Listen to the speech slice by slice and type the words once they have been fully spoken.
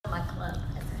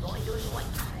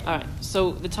All right,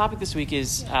 so the topic this week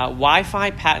is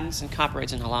Wi-Fi patents and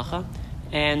copyrights in halacha,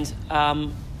 and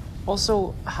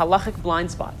also halachic blind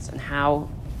spots and how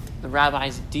the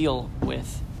rabbis deal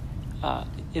with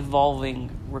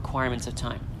evolving requirements of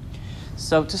time.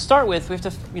 So to start with, we have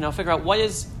to figure out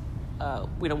what's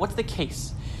the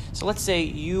case. So let's say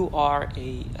you are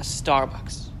a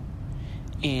Starbucks,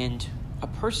 and a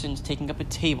person's taking up a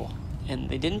table, and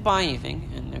they didn't buy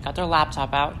anything, and they've got their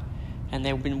laptop out, and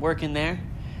they've been working there.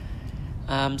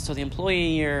 So the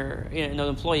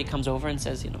employee comes over and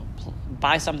says,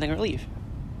 buy something or leave.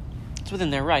 It's within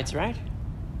their rights, right?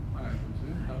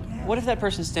 What if that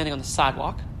person's standing on the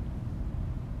sidewalk,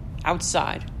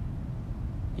 outside,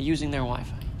 using their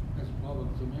Wi-Fi? That's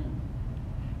public domain.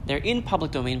 They're in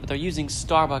public domain, but they're using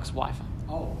Starbucks Wi-Fi.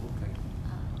 Oh,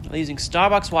 okay. They're using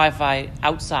Starbucks Wi-Fi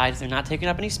outside. They're not taking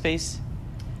up any space.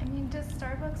 I mean, does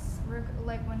Starbucks,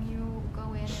 when you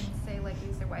go in and say,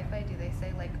 use their Wi-Fi, do they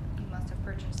say, you must have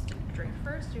purchased a drink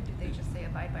first, or do they just say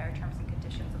abide by our terms and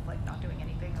conditions of, not doing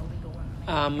anything illegal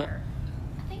in there?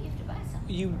 I think you have to buy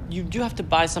something. You do have to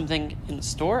buy something in the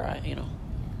store, I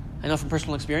know from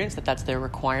personal experience that that's their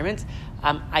requirement.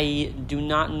 I do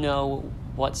not know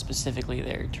what specifically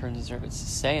their terms and services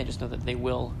say. I just know that they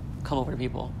will come over to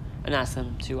people and ask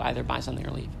them to either buy something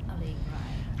or leave.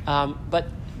 Right. But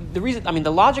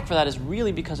the logic for that is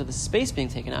really because of the space being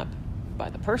taken up by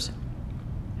the person.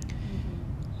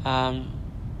 Mm-hmm.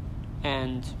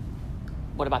 And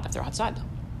what about if they're outside, though?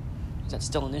 Is that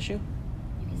still an issue?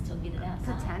 You can still get it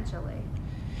outside. Potentially.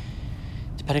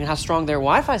 Depending on how strong their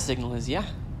Wi-Fi signal is, yeah.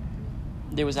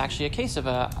 There was actually a case of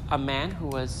a man who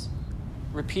was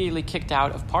repeatedly kicked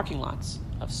out of parking lots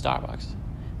of Starbucks,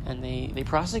 and they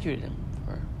prosecuted him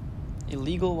for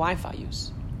illegal Wi-Fi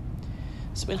use.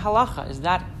 So in halacha, is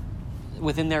that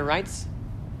within their rights?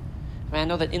 I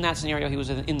know that in that scenario he was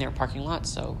in their parking lot,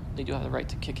 so they do have the right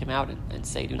to kick him out and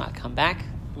say, do not come back.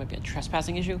 It might be a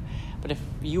trespassing issue. But if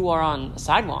you are on a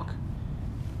sidewalk,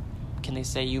 can they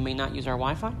say you may not use our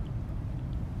Wi-Fi?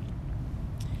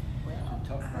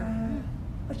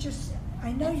 But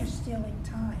I know you're stealing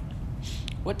time.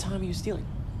 What time are you stealing?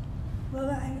 Well,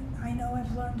 I know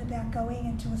I've learned about going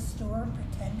into a store,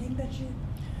 pretending that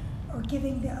or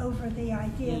giving over the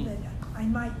idea that I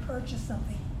might purchase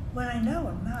something when I know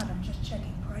I'm not. I'm just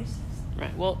checking prices.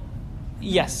 Right. Well,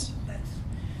 yes. That's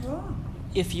wrong.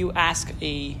 If you ask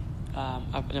an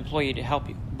employee to help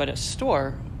you, but a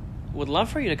store would love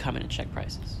for you to come in and check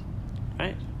prices,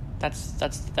 right?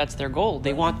 That's their goal.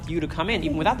 They want you to come in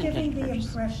even without the intention to purchase.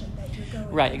 Giving the impression that you're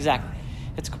going. Right, exactly.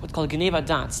 It's what's called geneva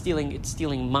dat,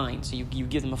 stealing mind. So you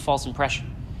give them a false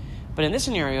impression. But in this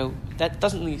scenario, that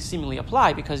doesn't seemingly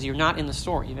apply because you're not in the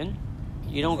store even.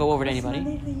 You don't go over to anybody.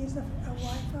 Does it cost money to use a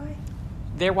Wi-Fi?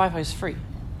 Their Wi-Fi is free.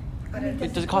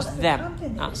 But Does it cost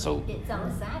them? So It's on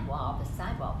the sidewalk. The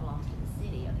sidewalk belongs to the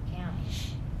city or the county.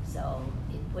 So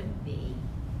it wouldn't be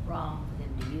wrong for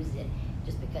them to use it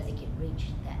just because it can reach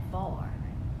that far.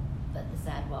 But the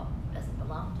sidewalk doesn't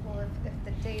belong to them. Well, if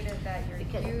the data that you're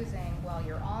using while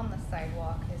you're on the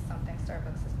sidewalk is something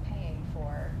Starbucks is paying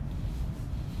for,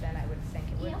 then I would think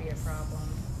it would be a problem.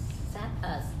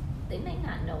 They may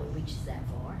not know it reaches that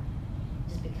far,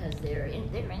 just because they're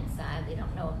inside. They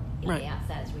don't know if Right. the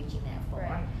outside is reaching that far.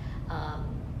 Right.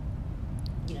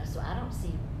 So I don't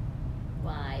see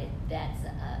why that's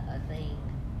a thing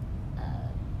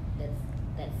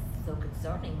that's so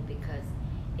concerning, because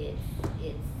it's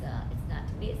not,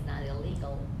 to me, it's not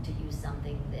illegal to use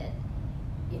something that,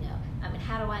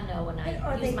 how do I know when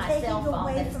Are I they use my taking cell phone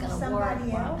away that it's from going to work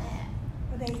somebody where I'm else?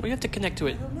 at? well, you have to connect to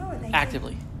it I don't know. Are they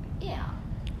actively. Yeah,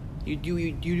 You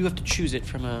do have to choose it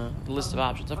from a list of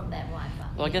options. from that Wi-Fi.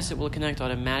 Well, I guess it will connect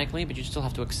automatically, but you still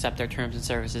have to accept their terms and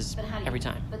services But every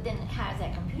time. But then how is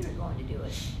that computer going to do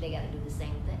it? They got to do the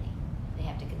same thing. They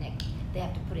have to connect. They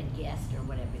have to put in guest or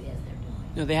whatever it is they're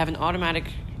doing. No, they have an automatic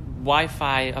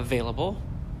Wi-Fi available,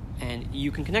 and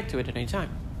you can connect to it at any time.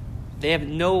 They have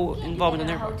no involvement in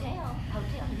their part.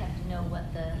 Hotel, you have to know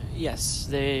what the Yes,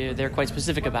 they're quite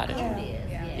specific about code it.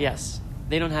 is. Yeah. Yes,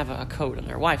 they don't have a code on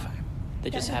their Wi-Fi. They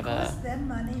just have Does it a. cost them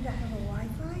money to have a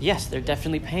Wi-Fi? Yes, they're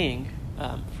definitely paying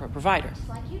for a provider. Just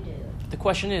like you do. The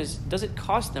question is, does it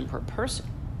cost them per person?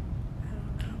 I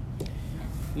don't know.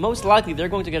 Most likely, they're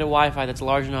going to get a Wi-Fi that's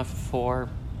large enough for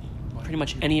pretty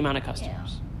much any amount of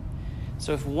customers.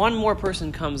 So if one more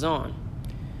person comes on,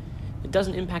 it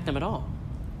doesn't impact them at all.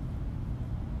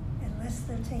 Unless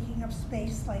they're taking up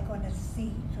space, like on a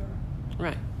seat, or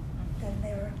Right. then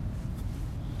they're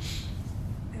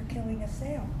killing a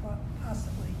sale,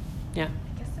 possibly. Yeah.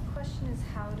 I guess the question is,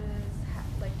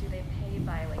 do they pay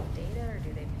by data, or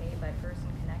do they pay by person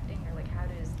connecting, or how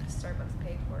does Starbucks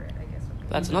pay for it, I guess. Would be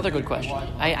That's another good question.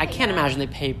 I can't imagine they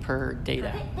pay per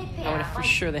data. They pay I would out for like-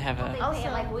 sure they have don't a They pay Also-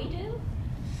 it like we do.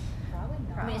 Probably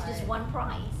not. I mean, it's just one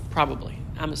price. probably.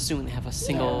 I'm assuming they have a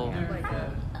single Yeah,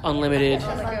 like, unlimited.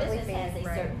 Because Like my a business has a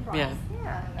rebate, certain right. price. Yeah.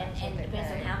 Yeah. And it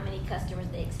depends on how many customers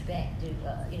they expect to,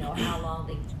 how long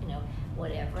they,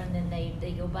 whatever, and then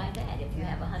they go by that. If you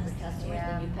have 100 customers,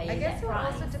 then you pay I that guess it would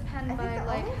price. also depend I think by the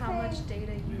like only how much thing-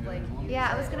 data you like use.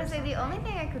 Yeah, I was it gonna or say the only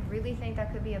something. thing I could really think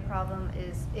that could be a problem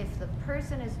is if the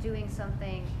person is doing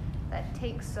something that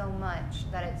takes so much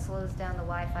that it slows down the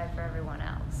Wi-Fi for everyone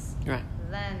else. Right.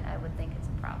 Then I would think it's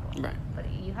a problem. Right.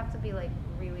 But you have to be like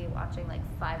really watching like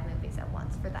 5 movies at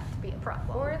once for that to be a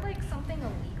problem. Or like something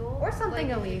illegal. Or something Like, if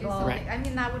you do illegal. something- Right. I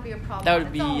mean, that would be a problem. That on would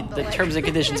its be own, but, the like- terms and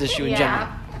conditions issue in Yeah. general.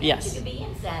 You Yes. could be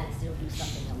inside and still do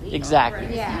something illegal. Exactly.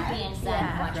 Whereas Yeah. you can be inside Yeah.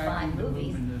 and watch 5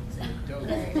 movies. It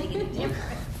doesn't make any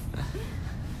difference.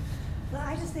 Well,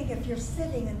 I just think if you're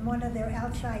sitting in one of their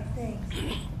outside things,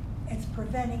 it's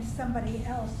preventing somebody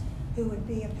else who would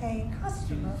be a paying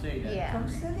customer Say that. Yeah. from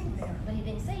sitting there. But he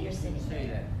didn't say you're sitting Say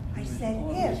there. that. I said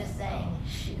He if. was just saying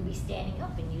you could be standing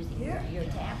up and using Yeah. your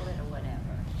tablet or whatever.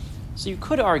 So you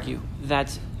could argue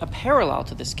that a parallel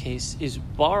to this case is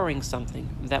borrowing something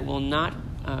that will not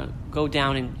go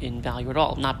down in value at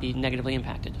all, not be negatively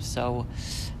impacted. So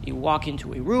you walk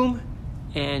into a room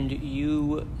and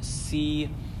you see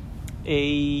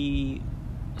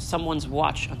someone's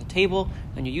watch on the table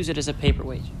and you use it as a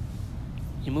paperweight.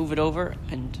 You move it over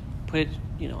and put it,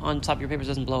 on top of your paper so it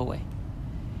doesn't blow away.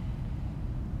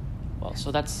 Well,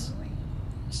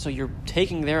 so you're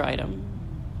taking their item,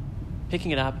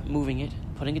 picking it up, moving it,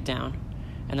 putting it down,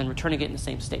 and then returning it in the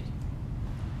same state.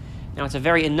 Now, it's a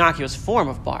very innocuous form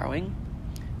of borrowing.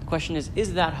 The question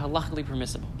is that halakhically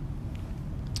permissible?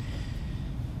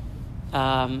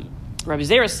 Rabbi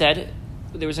Zera said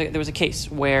there was a case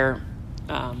where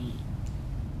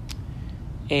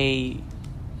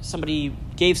somebody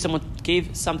gave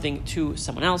something to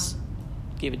someone else,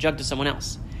 gave a jug to someone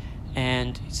else,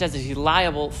 and he says that he's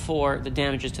liable for the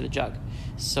damages to the jug.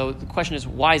 So the question is,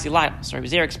 why is he liable? So Rabbi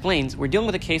Zera explains, we're dealing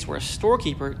with a case where a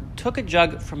storekeeper took a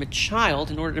jug from a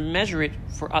child in order to measure it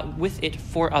with it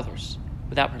for others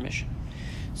without permission.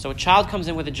 So a child comes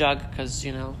in with a jug because,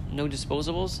 no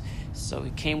disposables. So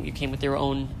you came with their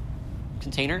own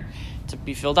container to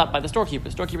be filled up by the storekeeper.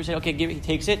 The storekeeper said, okay, give it. He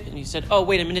takes it, and he said, oh,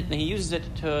 wait a minute, and he uses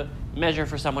it to measure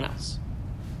for someone else.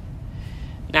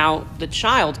 Now, the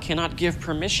child cannot give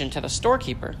permission to the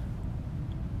storekeeper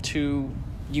to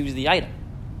use the item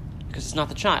because it's not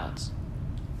the child's,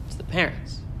 it's the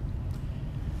parent's.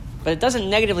 But it doesn't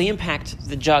negatively impact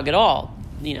the jug at all.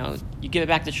 You give it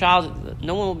back to the child,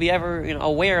 no one will be ever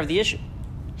aware of the issue.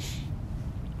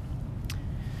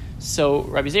 So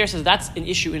Rabbi Zera says that's an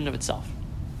issue in and of itself.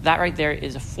 That right there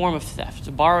is a form of theft. It's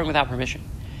borrowing without permission.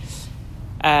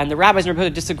 And the rabbis in Rabbi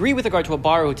Yehuda disagree with regard to a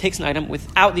borrower who takes an item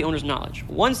without the owner's knowledge.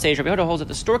 One sage, Rabbi Yehuda, holds that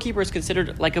the storekeeper is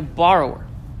considered like a borrower.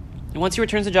 And once he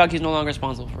returns the jug, he's no longer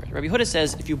responsible for it. Rabbi Yehuda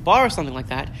says if you borrow something like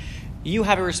that, you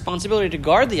have a responsibility to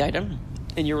guard the item,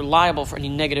 and you're liable for any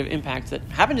negative impacts that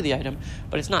happen to the item,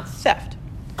 but it's not theft.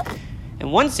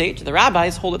 And one sage, the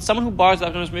rabbis, hold that someone who borrows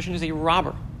without owner's permission is a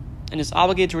robber and is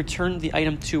obligated to return the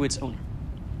item to its owner.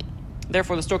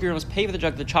 Therefore, the storekeeper must pay for the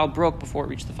jug the child broke before it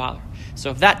reached the father. So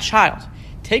if that child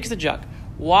takes the jug,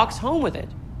 walks home with it,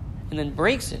 and then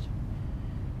breaks it,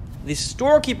 the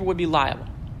storekeeper would be liable.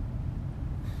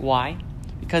 Why?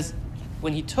 Because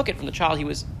when he took it from the child, he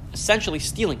was essentially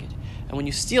stealing it. And when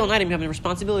you steal an item, you have a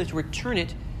responsibility to return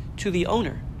it to the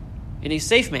owner in a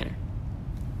safe manner.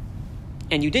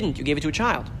 And you didn't. You gave it to a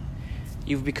child.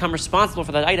 You've become responsible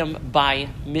for that item by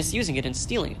misusing it and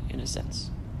stealing it, in a sense.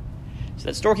 So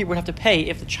that storekeeper would have to pay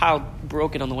if the child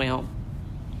broke it on the way home.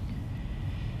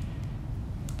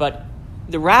 But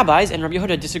the rabbis and Rabbi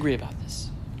Yehuda disagree about this.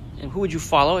 And who would you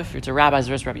follow if it's a rabbis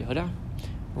versus Rabbi Yehuda?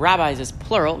 Rabbis is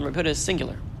plural and Rabbi Yehuda is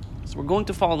singular. So we're going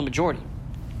to follow the majority.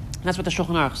 And that's what the Shulchan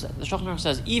Aruch says. The Shulchan Aruch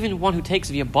says even one who takes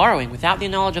via borrowing without the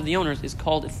knowledge of the owners is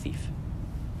called a thief.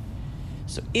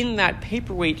 So in that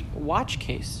paperweight watch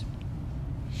case,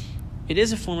 it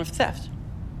is a form of theft.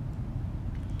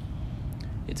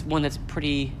 It's one that's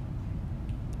pretty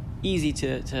easy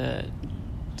to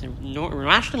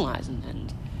rationalize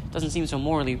and doesn't seem so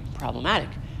morally problematic.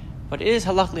 But it is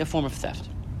halakhically a form of theft.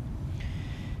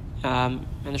 And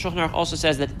the Shulchan Aruch also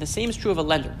says that the same is true of a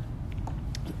lender.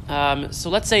 So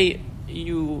let's say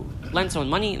you lend someone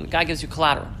money and the guy gives you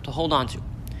collateral to hold on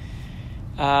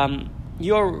to.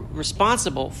 You're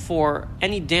responsible for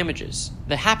any damages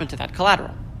that happen to that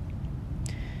collateral.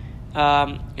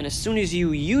 And as soon as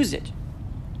you use it,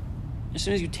 as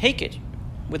soon as you take it,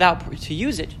 to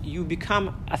use it, you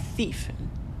become a thief.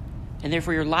 And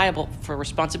therefore you're liable for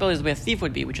responsibilities the way a thief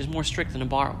would be, which is more strict than a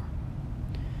borrower.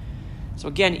 So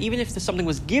again, even if something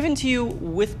was given to you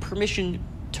with permission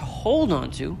to hold on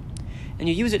to, and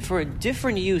you use it for a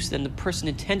different use than the person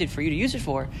intended for you to use it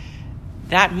for,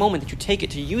 that moment that you take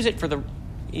it to use it for the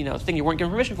thing you weren't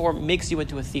given permission for makes you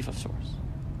into a thief of sorts.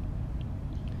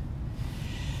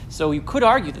 So you could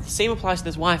argue that the same applies to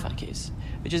this Wi-Fi case,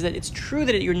 which is that it's true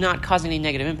that you're not causing any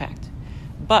negative impact.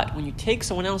 But when you take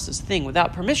someone else's thing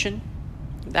without permission,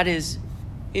 that is,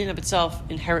 in and of itself,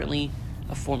 inherently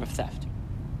a form of theft.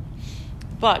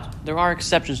 But there are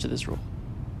exceptions to this rule.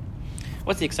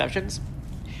 What's the exceptions?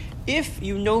 If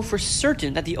you know for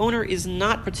certain that the owner is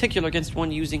not particular against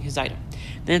one using his item,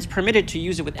 then it's permitted to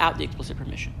use it without the explicit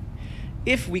permission.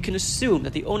 If we can assume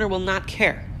that the owner will not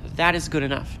care, that is good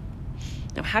enough.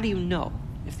 Now, how do you know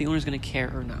if the owner is going to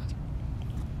care or not?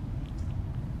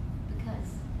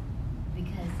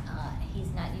 Because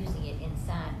he's not using it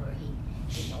inside where he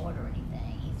didn't order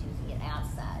anything. He's using it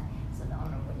outside, so the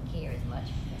owner wouldn't care as much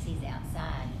because he's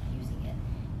outside using it,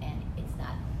 and it's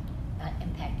not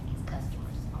impacting his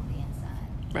customers on the inside.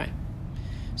 Right.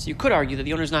 So you could argue that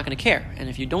the owner is not going to care, and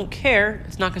if you don't care,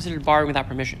 it's not considered borrowing without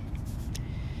permission.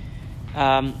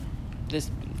 This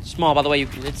small, by the way,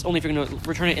 it's only if you're going to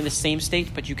return it in the same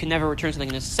state, but you can never return something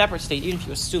in a separate state, even if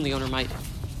you assume the owner might,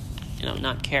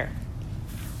 not care.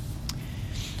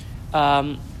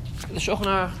 The Shulchan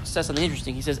Aruch says something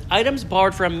interesting. He says, items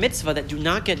borrowed for a mitzvah that do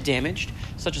not get damaged,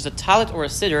 such as a talit or a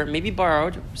siddur, may be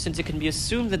borrowed since it can be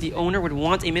assumed that the owner would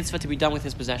want a mitzvah to be done with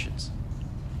his possessions.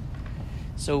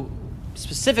 So,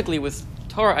 specifically with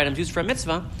Torah items used for a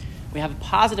mitzvah, we have a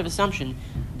positive assumption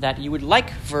that you would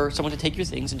like for someone to take your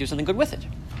things and do something good with it.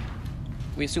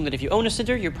 We assume that if you own a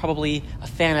siddur, you're probably a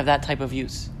fan of that type of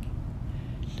use.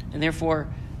 And therefore,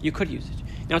 you could use it.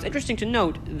 Now, it's interesting to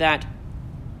note that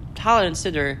talit and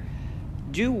siddur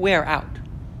do wear out.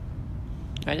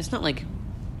 Right? It's not like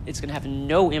it's going to have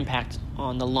no impact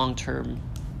on the long-term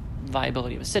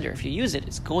viability of a siddur. If you use it,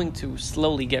 it's going to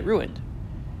slowly get ruined.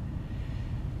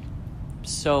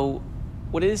 So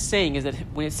what it is saying is that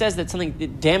when it says that something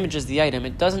it damages the item,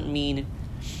 it doesn't mean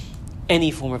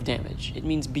any form of damage. It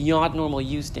means beyond normal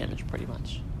use damage, pretty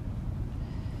much.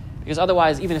 Because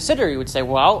otherwise, even a siddur, you would say,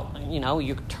 well,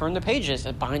 you turn the pages,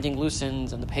 the binding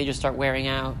loosens, and the pages start wearing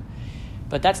out.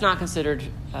 But that's not considered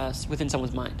within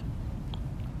someone's mind.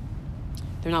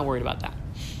 They're not worried about that.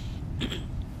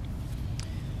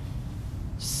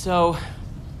 So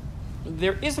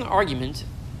there is an argument.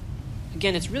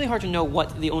 Again, it's really hard to know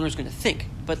what the owner is going to think.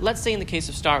 But let's say in the case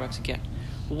of Starbucks again,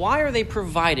 why are they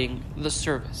providing the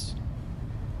service?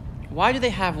 Why do they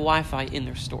have Wi-Fi in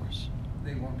their stores?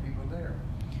 They want people there.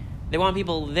 They want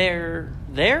people there?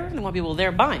 They want people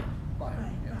there buying. Right.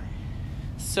 Yeah.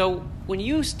 So when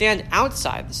you stand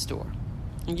outside the store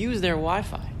and use their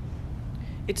Wi-Fi,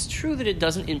 it's true that it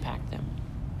doesn't impact them.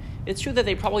 It's true that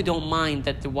they probably don't mind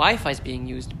that the Wi-Fi is being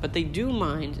used, but they do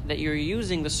mind that you're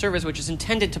using the service which is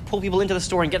intended to pull people into the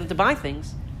store and get them to buy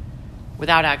things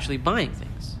without actually buying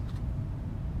things.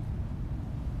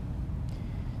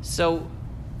 So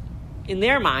in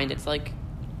their mind, it's like,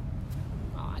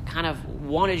 I kind of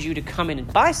wanted you to come in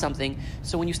and buy something,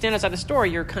 so when you stand outside the store,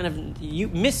 you're kind of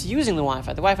misusing the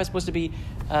Wi-Fi. The Wi-Fi is supposed to be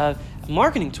a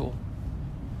marketing tool.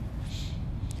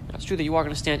 Now, it's true that you are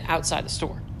going to stand outside the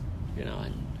store,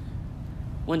 and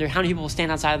wonder how many people will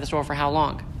stand outside of the store for how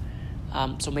long.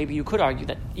 So maybe you could argue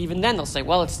that even then they'll say,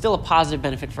 well, it's still a positive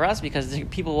benefit for us because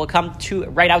people will come to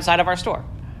right outside of our store.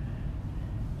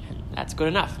 And that's good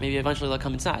enough. Maybe eventually they'll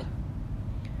come inside.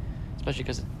 Especially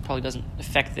because it probably doesn't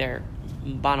affect their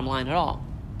bottom line at all.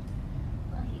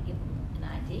 Well, you give them an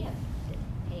idea that,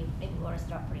 hey, maybe we want to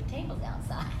start putting tables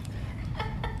outside.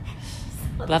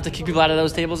 We'll have to kick people out of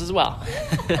those tables as well.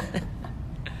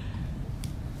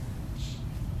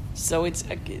 So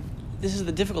this is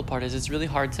the difficult part, is it's really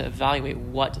hard to evaluate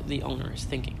what the owner is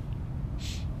thinking.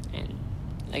 And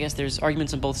I guess there's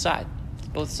arguments on both sides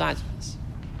of this.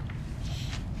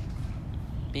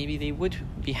 Maybe they would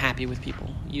be happy with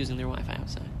people using their Wi-Fi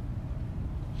outside.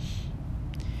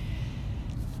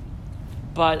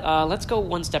 But let's go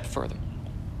one step further,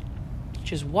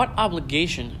 which is, what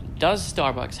obligation does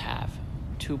Starbucks have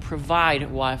to provide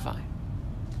Wi-Fi?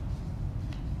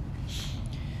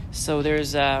 So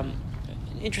there's an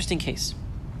interesting case.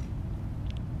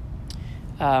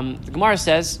 The Gemara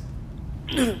says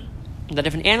that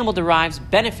if an animal derives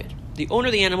benefit, the owner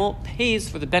of the animal pays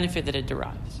for the benefit that it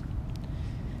derives.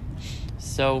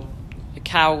 So a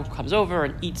cow comes over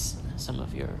and eats some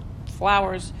of your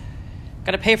flowers.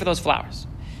 Got to pay for those flowers.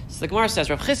 So the Gemara says,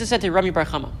 Rav Chisda said to Rami Bar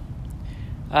Chama,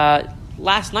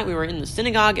 last night we were in the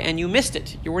synagogue and you missed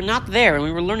it. You were not there, and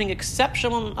we were learning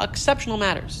exceptional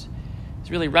matters. It's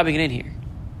really rubbing it in here.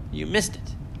 You missed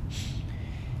it.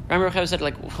 Rabbi Rechaim said,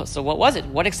 well, so what was it?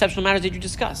 What exceptional matters did you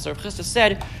discuss? So Rav Chisda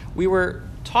said, we were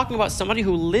talking about somebody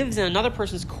who lives in another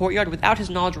person's courtyard without his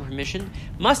knowledge or permission.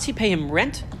 Must he pay him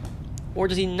rent, or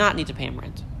does he not need to pay him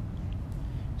rent?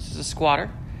 This is a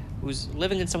squatter who's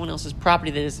living in someone else's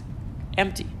property that is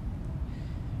empty,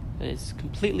 that is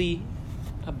completely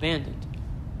abandoned.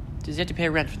 Does he have to pay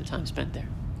rent for the time spent there?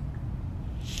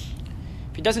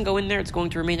 If he doesn't go in there, it's going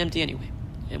to remain empty anyway.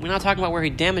 And we're not talking about where he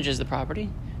damages the property,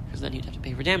 because then he'd have to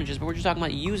pay for damages, but we're just talking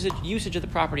about usage of the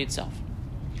property itself.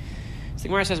 So the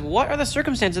Gemara says, what are the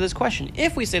circumstances of this question?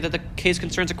 If we say that the case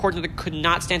concerns a courtyard that could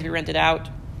not stand to be rented out,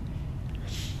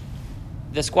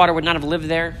 the squatter would not have lived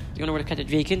there, the owner would have kept it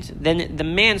vacant, then the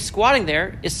man squatting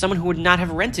there is someone who would not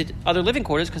have rented other living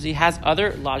quarters because he has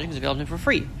other lodgings available to him for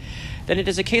free. Then it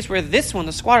is a case where this one,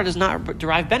 the squatter, does not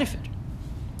derive benefit,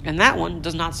 and that one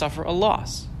does not suffer a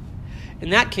loss.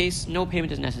 In that case, no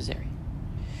payment is necessary.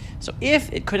 So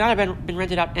if it could not have been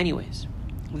rented out anyways,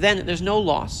 then there's no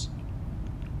loss,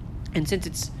 and since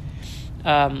it's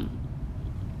not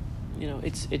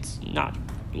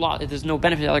there's no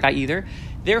benefit to the other guy either.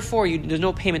 Therefore, there's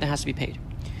no payment that has to be paid.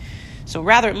 So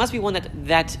rather, it must be one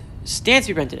that stands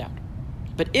to be rented out.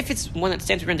 But if it's one that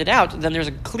stands to be rented out, then there's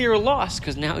a clear loss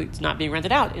because now it's not being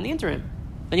rented out in the interim.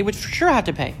 Then he would for sure have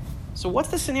to pay. So what's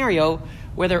the scenario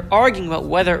where they're arguing about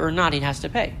whether or not he has to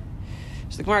pay?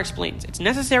 So the Gemara explains, it's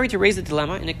necessary to raise the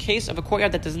dilemma in a case of a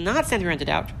courtyard that does not stand to be rented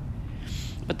out,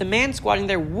 but the man squatting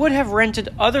there would have rented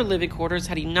other living quarters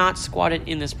had he not squatted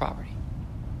in this property.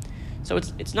 So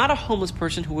it's not a homeless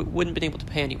person who wouldn't have been able to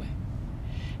pay anyway.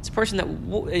 It's a person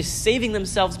that is saving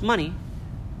themselves money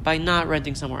by not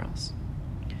renting somewhere else.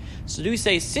 So do we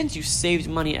say, since you saved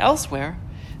money elsewhere,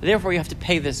 therefore you have to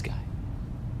pay this guy?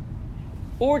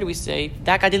 Or do we say,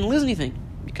 that guy didn't lose anything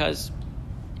because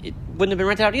it wouldn't have been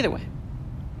rented out either way?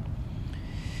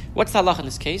 What's the halach in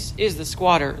this case? Is the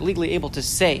squatter legally able to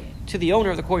say to the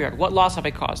owner of the courtyard, what loss have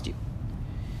I caused you?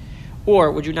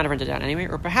 Or would you not have rented it out anyway?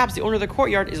 Or perhaps the owner of the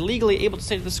courtyard is legally able to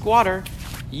say to the squatter,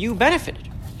 you benefited.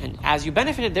 And as you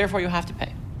benefited, therefore you have to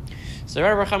pay. So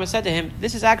Rabbi Rechaim said to him,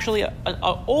 this is actually an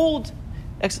old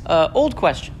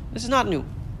question. This is not new.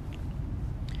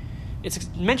 It's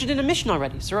mentioned in a Mishnah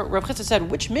already. So Rav Chisda said,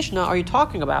 which Mishnah are you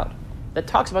talking about that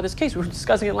talks about this case? We were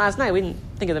discussing it last night. We didn't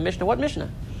think of the Mishnah. What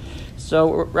Mishnah?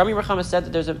 So Rabbi Rechaim said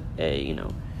that there's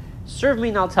serve me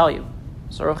and I'll tell you.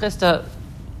 So Rav Chisda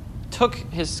took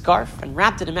his scarf and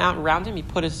wrapped it around him. He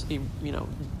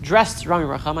dressed Rami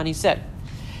Rechaim, and he said,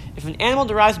 if an animal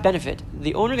derives benefit,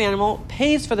 the owner of the animal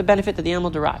pays for the benefit that the animal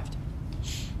derived.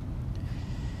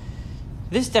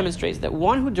 This demonstrates that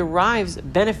one who derives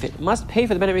benefit must pay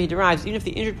for the benefit he derives, even if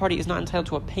the injured party is not entitled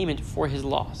to a payment for his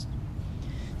loss.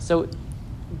 So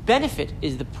benefit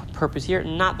is the purpose here,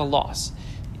 not the loss.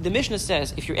 The Mishnah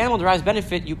says, if your animal derives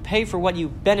benefit, you pay for what you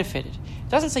benefited. It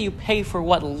doesn't say you pay for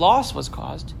what loss was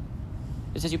caused.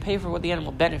 It says you pay for what the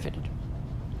animal benefited.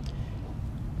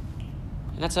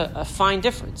 And that's a fine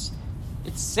difference.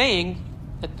 It's saying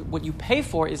that what you pay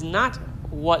for is not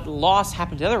what loss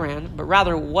happened to the other animal, but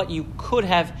rather what you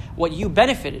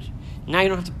benefited. Now you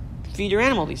don't have to feed your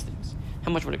animal these things.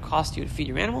 How much would it cost you to feed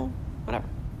your animal? Whatever.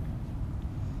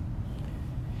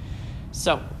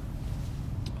 So,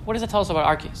 what does that tell us about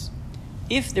our case?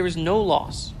 If there is no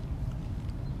loss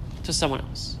to someone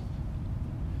else,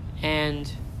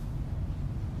 and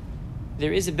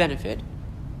there is a benefit,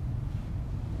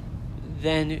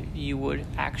 then you would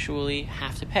actually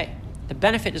have to pay. The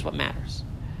benefit is what matters.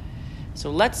 So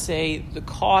let's say the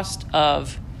cost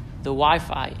of the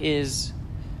Wi-Fi is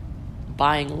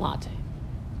buying a latte.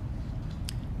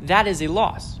 That is a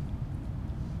loss.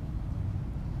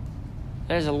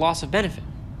 That is a loss of benefit.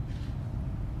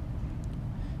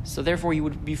 So therefore you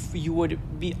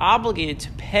would be obligated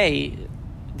to pay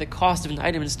the cost of an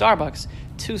item in Starbucks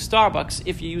to Starbucks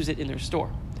if you use it in their store.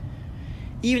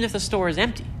 Even if the store is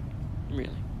empty, really.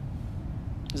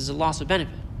 This is a loss of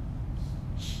benefit.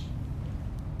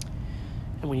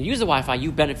 And when you use the Wi-Fi,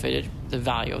 you benefited the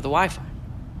value of the Wi-Fi,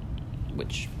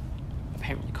 which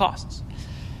apparently costs.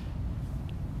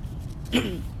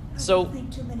 So, I don't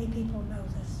think too many people know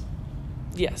this.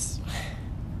 Yes.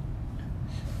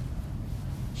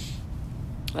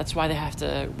 That's why they have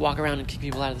to walk around and kick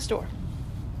people out of the store.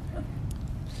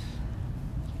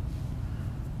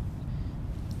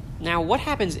 Now, what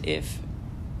happens if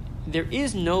there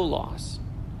is no loss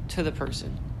to the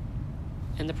person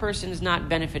and the person is not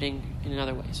benefiting in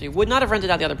another way? So you would not have rented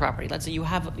out the other property. Let's say you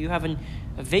have a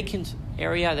vacant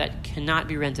area that cannot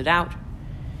be rented out,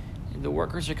 the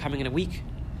workers are coming in a week.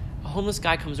 A homeless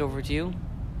guy comes over to you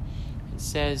and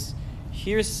says,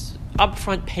 here's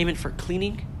upfront payment for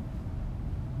cleaning.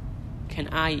 Can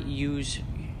I use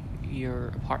your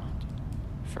apartment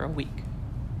for a week?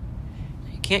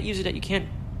 You can't use it, you can't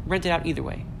rent it out either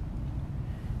way.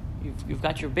 You've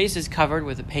got your bases covered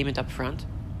with a payment up front.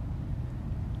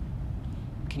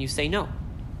 Can you say no?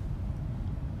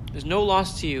 There's no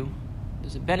loss to you.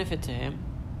 There's a benefit to him.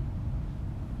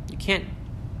 You can't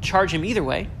charge him either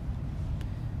way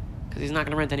because he's not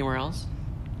going to rent anywhere else.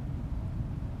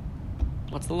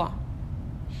 What's the law?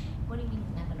 What do you mean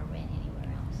he's not going to rent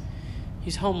anywhere else?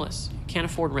 He's homeless. He can't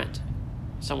afford rent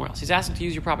somewhere else. He's asking to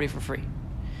use your property for free.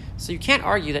 So you can't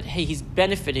argue that, hey, he's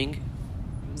benefiting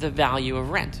the value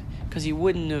of rent because he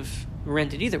wouldn't have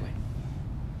rented either way.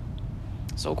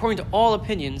 So according to all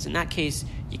opinions, in that case,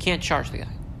 you can't charge the guy.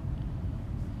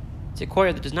 It's a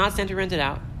courtyard that does not stand to rent it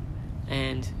out,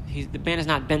 and the man is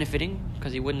not benefiting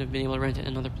because he wouldn't have been able to rent it in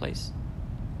another place.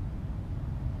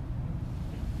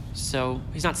 So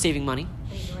he's not saving money.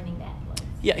 So he's renting that place.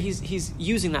 Yeah, he's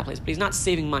using that place, but he's not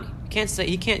saving money. You can't say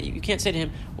to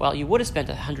him, well, you would have spent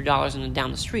 $100 and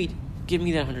down the street. Give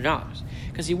me that $100,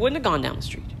 because he wouldn't have gone down the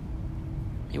street.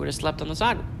 He would have slept on the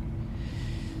sidewalk.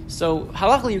 So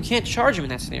halachically, you can't charge him in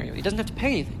that scenario. He doesn't have to pay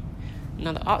anything.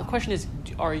 Now the question is,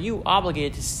 are you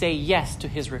obligated to say yes to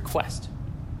his request?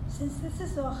 Since this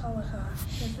is all halacha,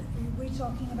 are we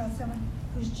talking about someone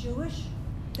who's Jewish?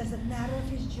 Does it matter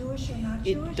if he's Jewish or not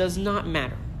Jewish? It does not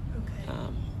matter.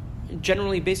 Okay.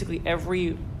 Generally, basically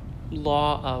every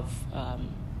law of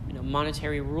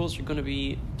monetary rules are going to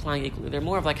be applying equally. They're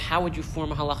more of like, how would you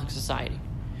form a halachic society?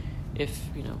 If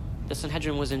the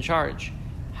Sanhedrin was in charge,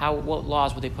 what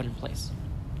laws would they put in place?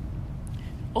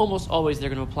 Almost always they're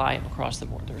going to apply across the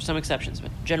board. There are some exceptions,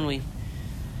 but generally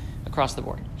across the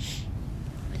board.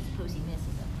 But suppose he messes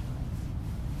up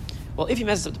the place. Well, if he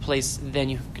messes up the place, then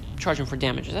you could charge him for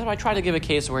damages. That's why I try to give a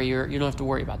case where you don't have to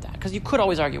worry about that. Because you could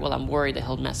always argue, well, I'm worried that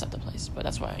he'll mess up the place. But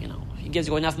that's why, he gives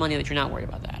you enough money that you're not worried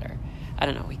about that. Or, I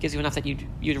don't know, he gives you enough that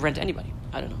you'd rent to anybody.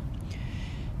 I don't know.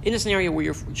 In a scenario where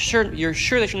you're sure that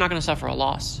you're not going to suffer a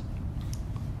loss,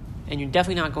 and you're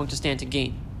definitely not going to stand to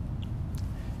gain,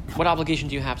 what obligation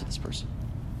do you have to this person?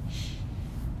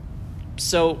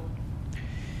 So,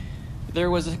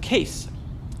 there was a case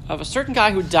of a certain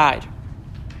guy who died.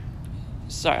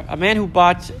 A man who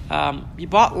bought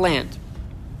land,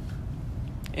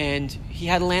 and he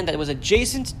had land that was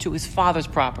adjacent to his father's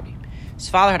property. His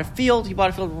father had a field. He bought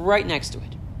a field right next to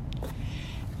it,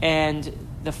 and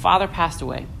the father passed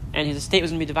away, and his estate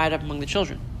was going to be divided up among the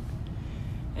children.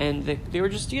 And they were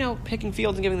just picking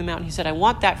fields and giving them out. And he said, I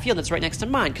want that field that's right next to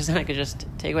mine, because then I could just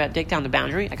take down the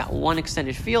boundary. I got one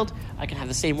extended field. I can have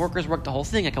the same workers work the whole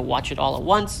thing. I can watch it all at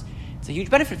once. It's a huge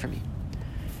benefit for me.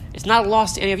 It's not a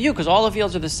loss to any of you, because all the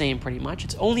fields are the same pretty much.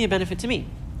 It's only a benefit to me.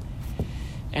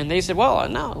 And they said, well,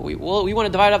 no, we want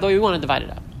to divide it up the way we want to divide it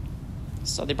up.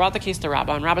 So they brought the case to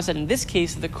Rabbah, and Rabbah said, in this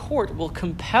case, the court will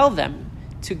compel them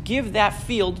to give that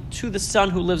field to the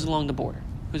son who lives along the border,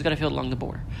 who's got a field along the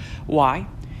border. Why?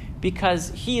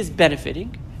 Because he is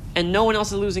benefiting, and no one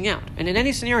else is losing out. And in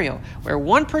any scenario where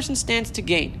one person stands to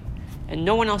gain, and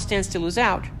no one else stands to lose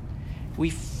out, we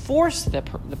force the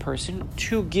person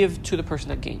to give to the person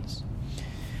that gains.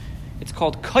 It's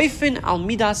called Koifin al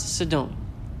Midas Sedom.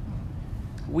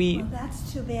 Well,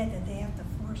 that's too bad that they have to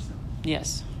force them.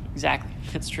 Yes, exactly.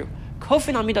 That's true.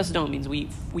 Koifin al Midas Sedom means we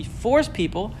force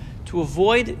people to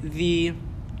avoid the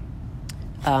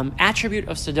attribute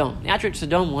of Sedom. The attribute of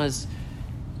Sedom was,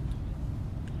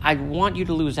 I want you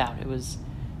to lose out. It was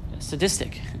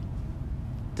sadistic,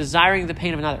 desiring the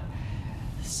pain of another.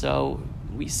 So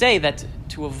we say that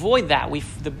to avoid that,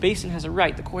 the basin has a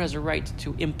right, the court has a right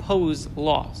to impose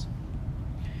laws.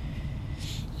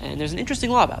 And there's an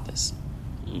interesting law about this.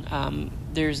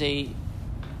 There's a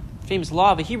famous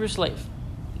law of a Hebrew slave.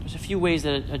 There's a few ways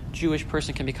that a Jewish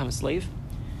person can become a slave.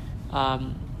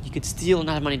 He could steal and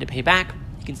not have money to pay back.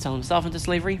 He can sell himself into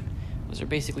slavery. Those are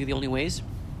basically the only ways.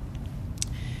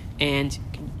 And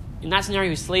in that scenario,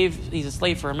 he's a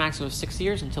slave for a maximum of 6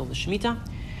 years until the Shemitah.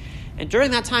 And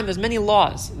during that time, there's many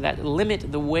laws that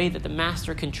limit the way that the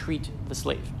master can treat the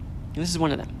slave. And this is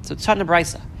one of them. So Tzadna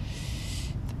Braisa.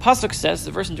 The Pasuk says,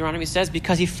 the verse in Deuteronomy says,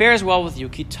 because he fares well with you,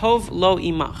 ki tov lo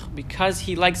imach, because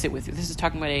he likes it with you. This is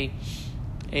talking about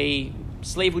a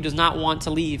slave who does not want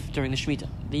to leave during the Shemitah.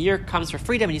 The year comes for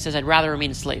freedom, and he says, I'd rather remain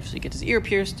a slave. So he gets his ear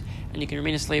pierced, and he can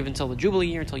remain a slave until the Jubilee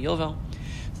year, until Yovel.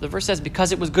 So the verse says,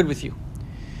 because it was good with you.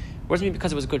 What does it mean,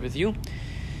 because it was good with you?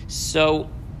 So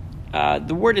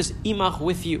the word is imach,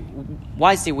 with you.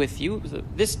 Why say with you?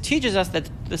 This teaches us that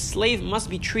the slave must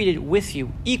be treated with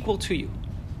you, equal to you.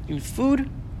 You mean food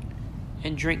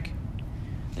and drink.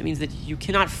 That means that you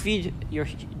cannot feed your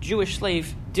Jewish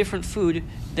slave different food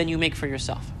than you make for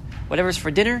yourself. Whatever's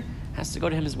for dinner has to go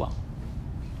to him as well.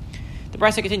 The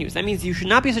Brisa continues. That means you should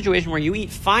not be in a situation where you eat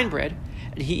fine bread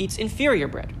and he eats inferior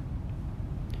bread.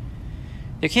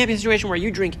 There can't be a situation where you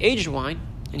drink aged wine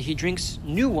and he drinks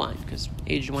new wine, because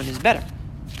aged wine is better.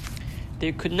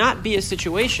 There could not be a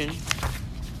situation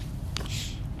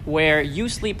where you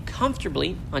sleep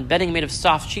comfortably on bedding made of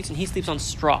soft sheets and he sleeps on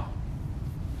straw.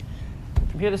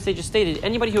 From here the sages stated,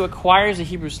 anybody who acquires a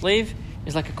Hebrew slave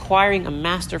is like acquiring a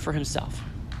master for himself.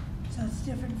 So it's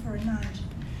different for a non-Jew.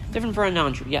 Different for a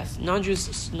non-Jew, yes.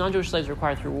 Non-Jewish slaves are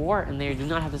acquired through war, and they do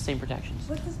not have the same protections.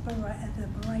 What does the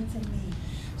Baraita mean?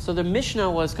 So the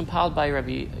Mishnah was compiled by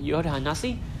Rabbi Yehuda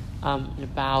HaNasi in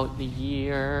about the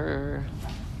year,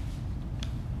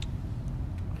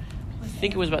 I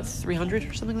think it was about 300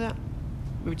 or something like that,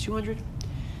 maybe 200.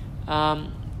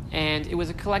 And it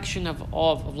was a collection of a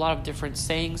lot of different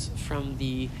sayings from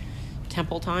the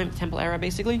temple era,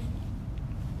 basically.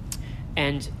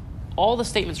 And all the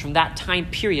statements from that time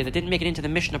period that didn't make it into the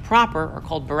Mishnah proper are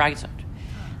called Baraitot.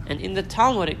 And in the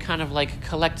Talmud, it kind of like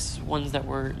collects ones that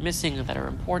were missing or that are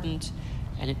important,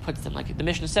 and it puts them, like, the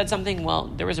Mishnah said something, well,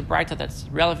 there is a Baraita that's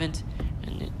relevant,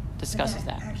 and it discusses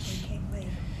that. Actually came later.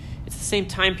 It's the same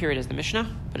time period as the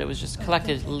Mishnah, but it was just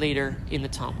collected later in the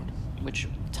Talmud, which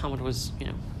Talmud was,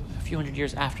 a few hundred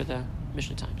years after the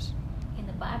Mishnah times. In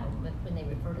the Bible, when they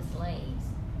refer to slaves,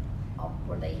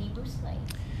 were they Hebrew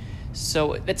slaves?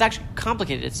 So it's actually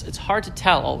complicated. It's hard to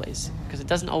tell always, because it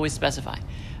doesn't always specify.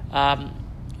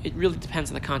 It really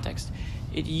depends on the context.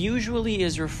 It usually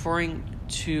is referring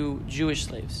to Jewish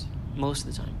slaves most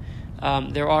of the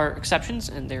time. There are exceptions,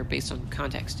 and they're based on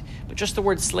context. But just the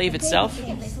word slave itself.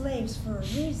 They became slaves for a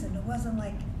reason. It wasn't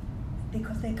like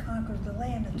because they conquered the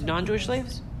land. and took Non-Jewish people.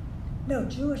 slaves? No,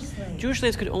 Jewish slaves. Jewish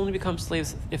slaves could only become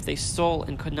slaves if they stole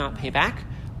and could not pay back,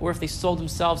 or if they sold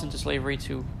themselves into slavery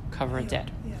to cover a debt.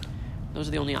 Yeah. Those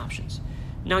are the only options.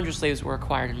 Non-Jewish slaves were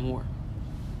acquired in war,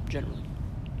 generally.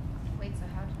 Wait, so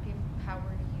how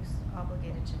were you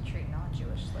obligated to treat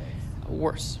non-Jewish slaves?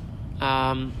 Worse.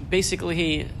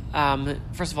 Basically,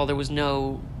 first of all, there was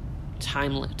no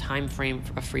time frame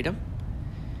of freedom,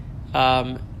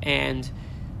 and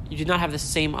you did not have the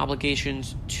same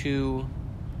obligations to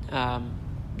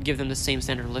give them the same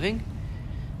standard of living,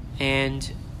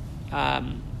 and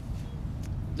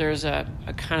there's a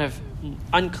kind of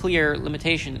unclear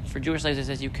limitation for Jewish slaves. It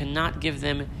says you cannot give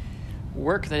them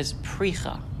work that is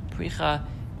pricha. Pricha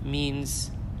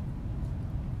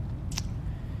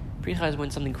is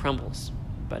when something crumbles,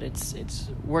 but it's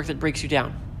work that breaks you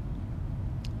down.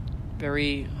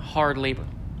 Very hard labor.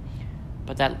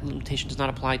 But that limitation does not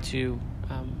apply to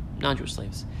non-Jewish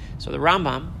slaves. So the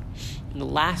Rambam, in the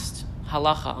last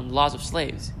halacha on the laws of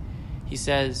slaves, he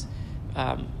says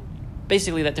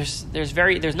basically that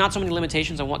there's not so many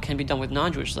limitations on what can be done with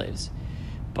non-Jewish slaves,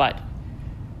 but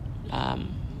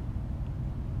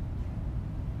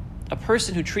a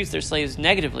person who treats their slaves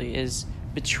negatively is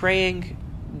betraying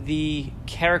the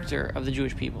character of the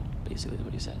Jewish people, basically is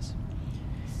what he says.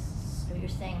 So you're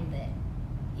saying that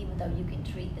even though you can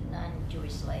treat the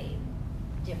non-Jewish slave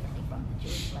differently from the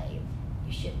Jewish slave,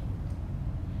 you shouldn't?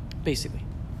 Basically.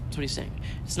 That's what he's saying.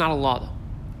 It's not a law,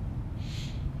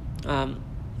 though.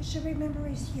 You should remember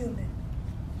he's human.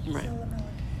 He's Right. still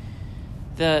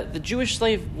American. The Jewish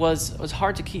slave was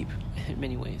hard to keep in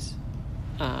many ways.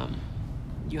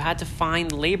 You had to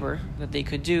find labor that they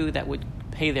could do that would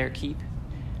pay their keep.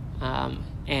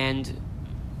 And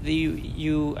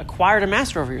you acquired a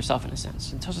master over yourself, in a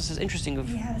sense. And Tosfos is interesting. You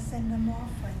had to send them off,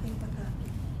 I think, with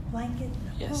a blanket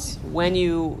and a Yes, hook. when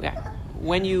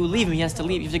you leave him, he has to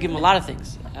leave. You have to give him a lot of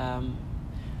things.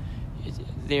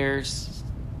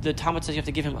 The Talmud says you have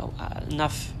to give him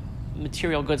enough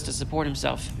material goods to support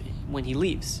himself when he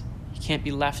leaves. He can't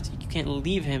be left. You can't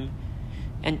leave him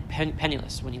and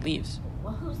penniless when he leaves.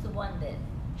 Well, who's the one that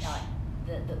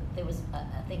there was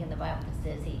a thing in the Bible that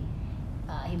says he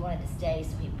wanted to stay,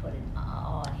 so he put it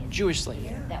on his Jewish slave.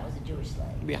 Yeah. That was a Jewish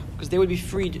slave. Yeah, because they would be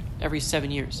freed every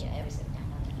 7 years. Yeah, every 7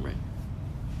 times.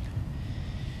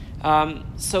 Right.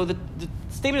 So the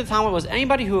statement of the Talmud was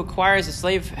anybody who acquires a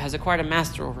slave has acquired a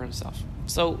master over himself.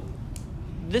 So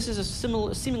this is a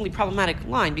seemingly problematic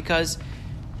line because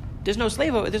there's no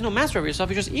master over yourself.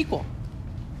 You're just equal.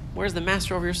 Where's the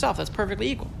master over yourself? That's perfectly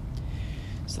equal.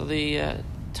 So the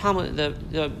Talmud,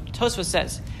 the Tosfos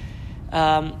says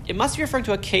it must be referring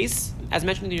to a case as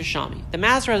mentioned in the Yerushalmi. The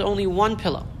master has only one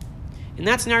pillow. In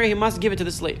that scenario, he must give it to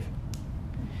the slave.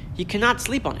 He cannot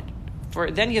sleep on it,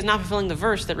 for then he is not fulfilling the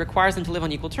verse that requires them to live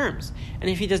on equal terms. And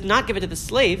if he does not give it to the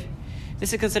slave,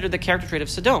 This is considered the character trait of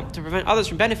Sodom, to prevent others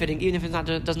from benefiting even if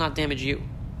it does not damage you.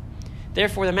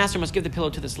 Therefore, the master must give the pillow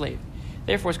to the slave.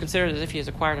 Therefore, it's considered as if he has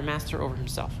acquired a master over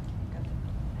himself.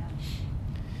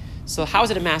 So how is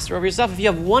it a master over yourself? If you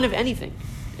have one of anything,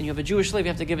 and you have a Jewish slave, you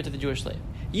have to give it to the Jewish slave.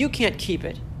 You can't keep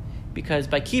it, because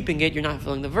by keeping it, you're not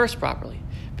fulfilling the verse properly.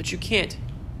 But you can't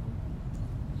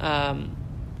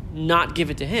not give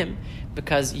it to him,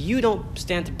 because you don't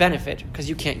stand to benefit, because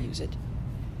you can't use it.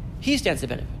 He stands to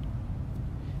benefit.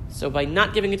 So by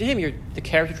not giving it to him, you're the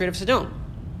character trait of Sodom.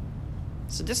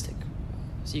 Sadistic.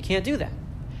 So you can't do that.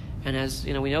 And as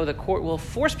we know, the court will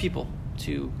force people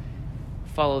to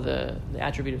follow the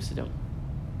attribute of Sodom.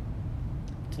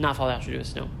 To not follow the attribute of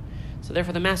Sodom. So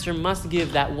therefore the master must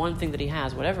give that one thing that he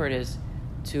has, whatever it is,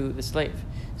 to the slave.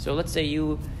 So let's say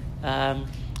you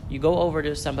go over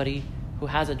to somebody who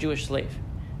has a Jewish slave.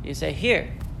 And you say,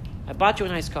 here, I bought you a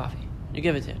nice coffee. You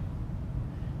give it to him.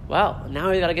 Well,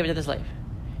 now you got to give it to the slave.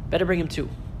 Better bring him 2.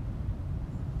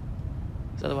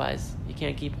 Because otherwise, you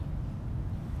can't keep him.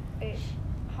 Wait,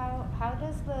 how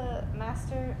does the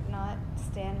master not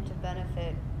stand to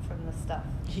benefit from the stuff?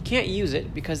 He can't use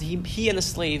it because he and the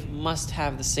slave must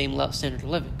have the same standard of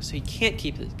living. So he can't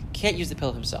keep it. Can't use the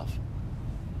pillow himself.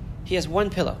 He has one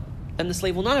pillow. Then the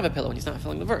slave will not have a pillow when he's not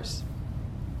fulfilling the verse.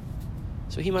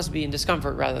 So he must be in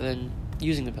discomfort rather than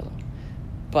using the pillow.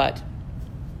 But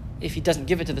if he doesn't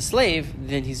give it to the slave,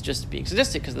 then he's just being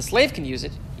sadistic because the slave can use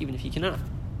it even if he cannot.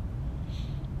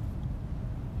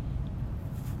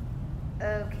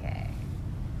 Okay.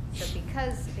 So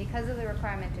because of the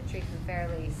requirement to treat them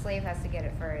fairly, slave has to get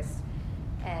it first,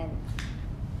 and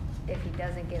if he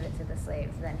doesn't give it to the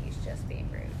slave, then he's just being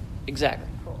rude. Exactly.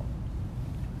 Cool.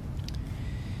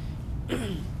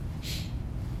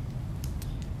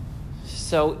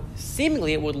 So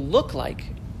seemingly it would look like,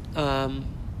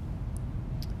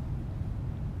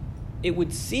 it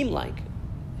would seem like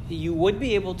you would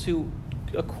be able to,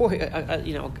 a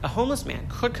homeless man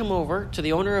could come over to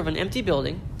the owner of an empty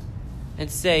building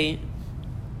and say,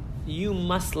 you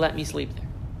must let me sleep there.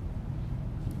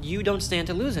 You don't stand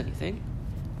to lose anything.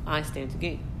 I stand to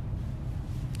gain.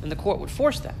 And the court would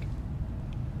force that.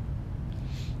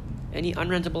 Any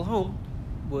unrentable home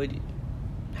would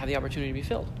have the opportunity to be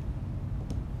filled.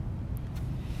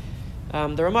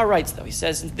 The Ramah writes, though, he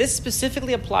says, this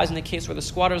specifically applies in the case where the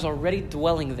squatter is already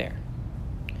dwelling there.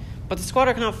 But the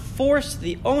squatter cannot force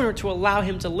the owner to allow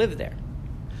him to live there.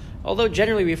 Although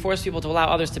generally we force people to allow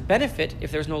others to benefit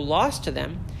if there's no loss to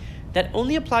them, that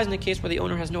only applies in the case where the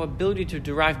owner has no ability to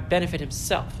derive benefit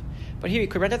himself. But here he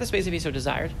could rent out the space if he so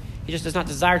desired. He just does not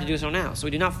desire to do so now. So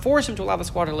we do not force him to allow the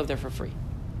squatter to live there for free.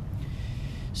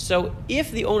 So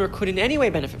if the owner could in any way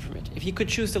benefit from it, if he could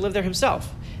choose to live there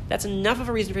himself, that's enough of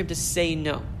a reason for him to say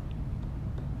no.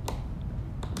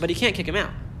 But he can't kick him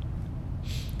out.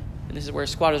 And this is where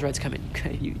squatters' rights come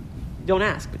in. You don't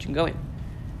ask, but you can go in.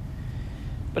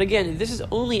 But again, this is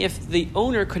only if the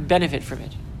owner could benefit from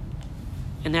it.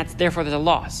 And that's therefore there's a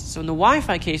loss. So in the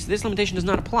Wi-Fi case, this limitation does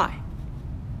not apply.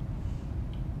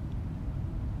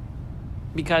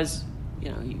 Because,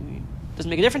 it doesn't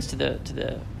make a difference to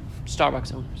the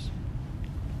Starbucks owners.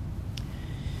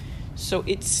 So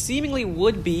it seemingly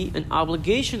would be an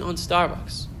obligation on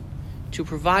Starbucks to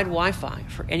provide Wi-Fi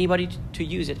for anybody to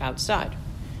use it outside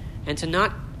and to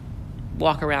not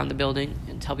walk around the building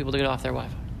and tell people to get off their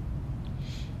Wi-Fi.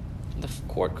 The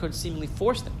court could seemingly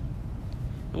force them.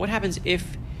 And what happens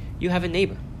if you have a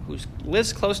neighbor who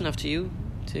lives close enough to you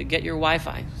to get your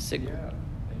Wi-Fi signal? Yeah,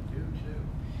 they do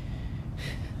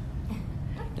too.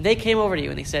 And they came over to you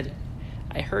and they said,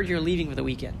 I heard you're leaving for the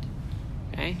weekend,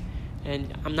 okay?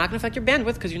 And I'm not going to affect your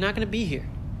bandwidth because you're not going to be here.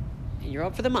 And you're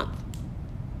up for the month.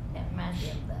 That reminds me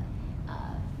of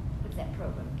what's that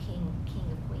program, King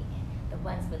of Queen? The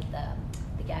ones with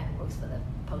the guy who works for the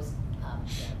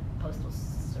postal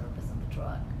service on the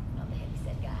truck, the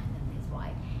heavyset guy and his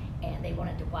wife. And they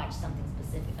wanted to watch something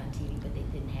specific on TV, but they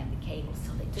didn't have the cable,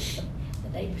 so they took the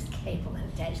neighbor's cable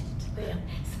and attached it to them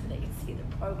so they could see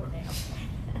the program.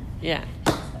 Yeah.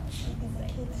 Because the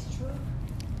kids true.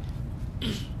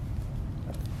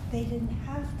 They didn't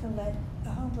have to let a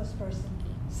homeless person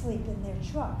sleep in their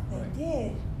truck. They Right.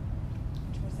 did,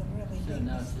 which was a really So big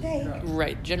now it's his mistake. truck.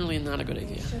 Right. Generally not a good They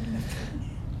idea. shouldn't have done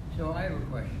that. So I have a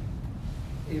question.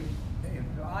 If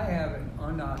I have an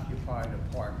unoccupied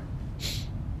apartment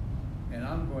and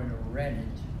I'm going to rent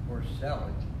it or sell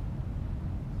it,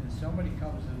 and somebody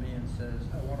comes to me and says,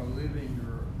 I want to live in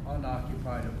your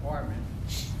unoccupied apartment,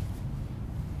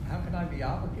 how can I be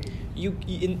obligated? You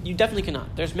definitely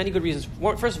cannot. There's many good reasons.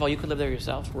 First of all, you could live there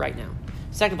yourself right now.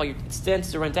 Second of all, it stands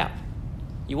to rent out.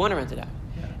 You want to rent it out.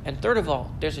 Yeah. And third of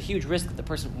all, there's a huge risk that the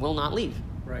person will not leave.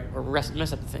 Right. or mess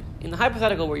up the thing. In the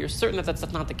hypothetical where you're certain that that's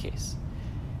not the case,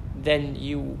 then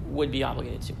you would be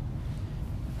obligated to.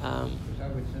 Because I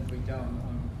would simply tell them,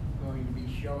 I'm going to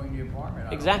be showing the apartment.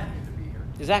 I Exactly. don't want you to be here.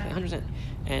 Exactly, 100%.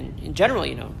 And in general,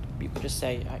 people just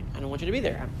say, I don't want you to be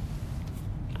there.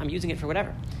 I'm using it for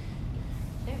whatever.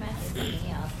 There might be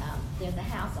something else. There's a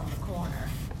house on the corner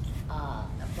of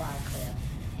Briarcliff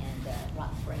and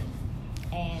Rock Springs,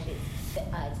 and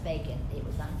it's vacant. It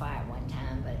was on fire at one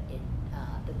time, but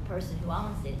the person who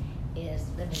owns it is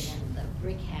living in the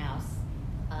brick house,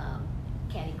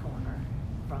 catty corner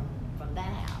from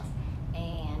that house,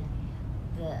 and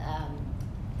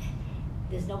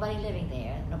there's nobody living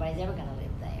there. Nobody's ever going to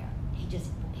live there. He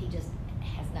just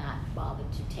has not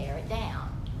bothered to tear it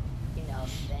down.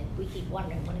 And we keep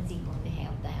wondering, when is he going to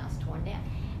have the house torn down?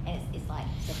 And it's like,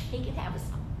 so he could have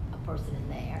a person in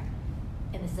there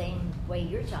in the same way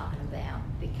you're talking about,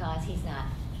 because he's not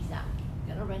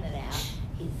going to rent it out.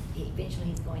 Eventually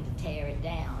he's going to tear it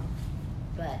down,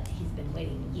 but he's been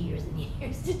waiting years and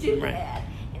years to do Right. that,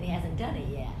 and he hasn't done it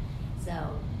yet.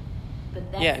 So,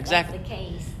 but that's, Yeah, exactly. that's the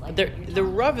case. Like But you're the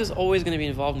talking rub about. is always going to be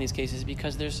involved in these cases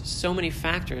because there's so many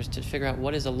factors to figure out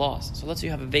what is a loss. So let's say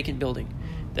you have a vacant building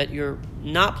that you're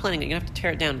not planning, you're going to have to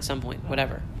tear it down at some point,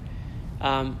 whatever.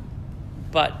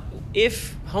 But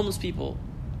if homeless people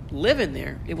live in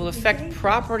there, it will affect dangerous.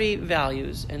 property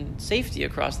values and safety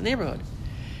across the neighborhood.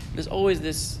 There's always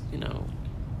this,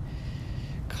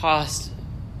 cost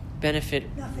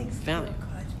benefit Nothing's value.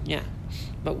 clear-cut. Yeah.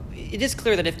 But it is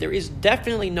clear that if there is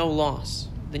definitely no loss,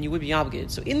 then you would be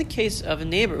obligated. So in the case of a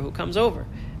neighbor who comes over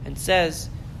and says,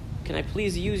 can I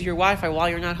please use your Wi-Fi while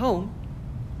you're not home,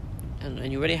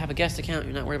 and you already have a guest account,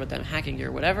 you're not worried about them hacking you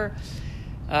or whatever,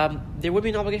 there would be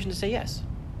an obligation to say yes.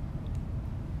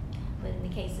 But in the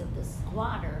case of the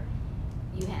squatter,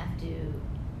 you have to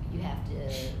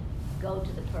go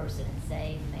to the person and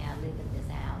say, may I live in this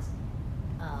house?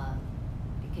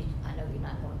 Because I know you're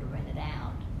not going to rent it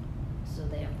out. So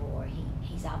therefore,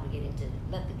 he's obligated to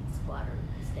let the squatter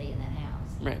stay in that house.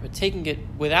 Right, but taking it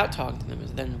without talking to them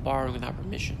is then borrowing without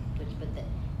permission.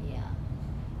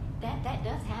 That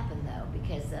does happen though,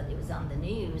 because it was on the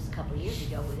news a couple of years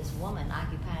ago where this woman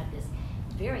occupied this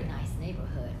very nice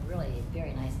neighborhood, really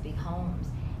very nice big homes,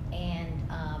 and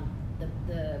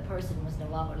the person was no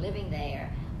longer living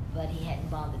there, but he hadn't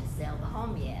bothered to sell the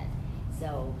home yet.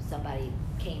 So somebody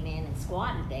came in and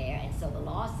squatted there, and so the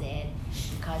law said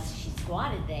because she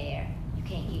squatted there, you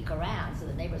can't kick her out. So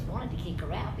the neighbors wanted to kick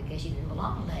her out because she didn't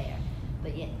belong there,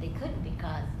 but yet they couldn't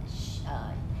because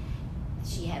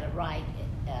she had a right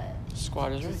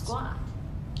Squatters' to rights. squat.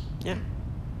 Yeah.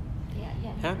 Yeah,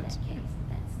 remember Happens. that case.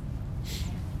 That's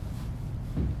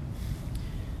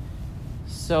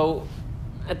So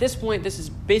at this point, this is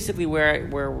basically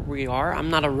where we are. I'm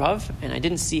not a Rav, and I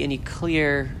didn't see any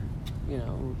clear,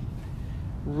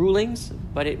 rulings,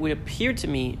 but it would appear to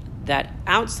me that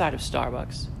outside of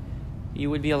Starbucks, you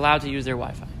would be allowed to use their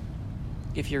Wi-Fi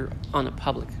if you're on a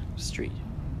public street,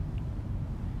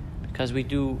 because we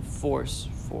do force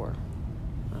for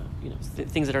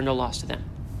things that are no loss to them.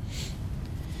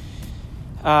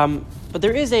 But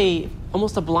there is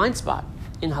almost a blind spot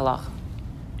in halakha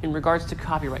in regards to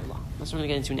copyright law. That's what we're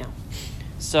going to get into now.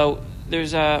 So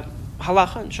there's a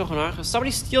halakha in Shulchan Aruch. If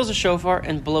somebody steals a shofar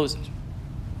and blows it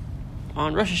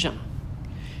on Rosh Hashanah,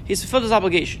 he's fulfilled his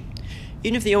obligation,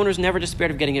 even if the owner's never despaired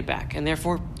of getting it back, and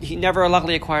therefore he never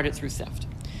luckily acquired it through theft.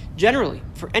 Generally,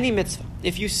 for any mitzvah,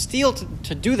 if you steal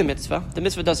to do the mitzvah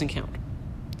doesn't count.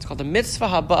 It's called the mitzvah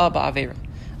haba'a ba'avera,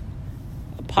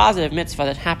 a positive mitzvah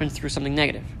that happened through something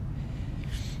negative.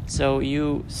 So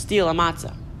you steal a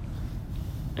matzah,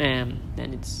 and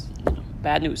then it's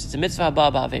bad news. It's a mitzvah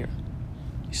haba'a ba'avera.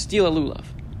 You steal a lulav.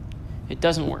 It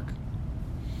doesn't work.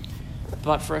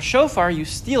 But for a shofar, you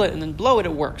steal it and then blow it,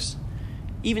 it works,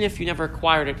 even if you never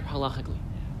acquired it halachically.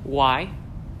 Why?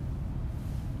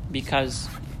 Because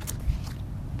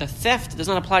the theft does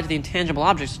not apply to the intangible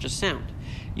objects such as sound.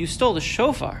 You stole the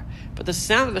shofar, but the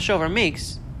sound that the shofar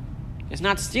makes is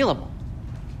not stealable.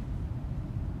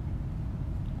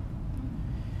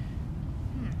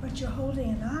 But you're holding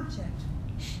an object.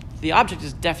 The object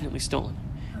is definitely stolen.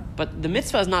 But the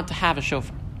mitzvah is not to have a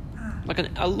shofar. Like a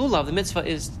lulav, the mitzvah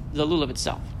is the lulav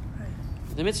itself. Right.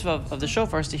 The mitzvah of the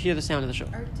shofar is to hear the sound of the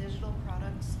shofar. Are digital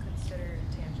products considered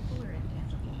tangible or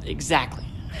intangible? Exactly.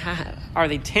 Are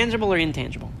they tangible or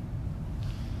intangible?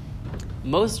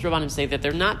 Most Rabbanim say that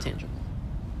they're not tangible.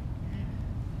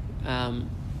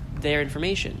 They're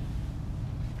information.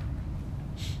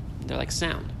 They're like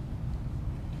sound.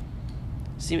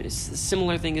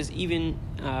 Similar thing is even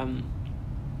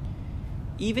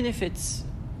if it's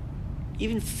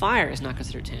even fire is not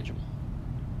considered tangible.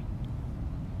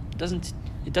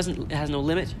 It has no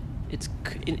limit.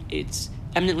 It's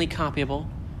eminently copyable.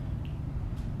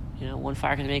 One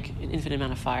fire can make an infinite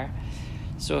amount of fire.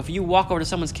 So if you walk over to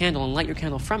someone's candle and light your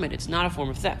candle from it, it's not a form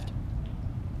of theft.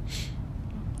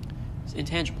 It's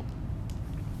intangible.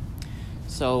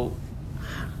 So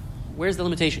where's the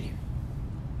limitation here?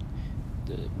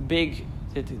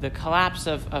 The collapse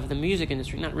of the music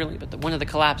industry, not really, but one of the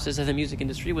collapses of the music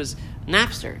industry was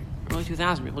Napster, early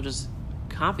 2000, people just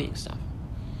copying stuff.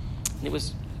 And it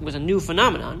was a new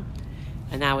phenomenon,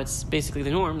 and now it's basically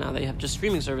the norm. Now they have just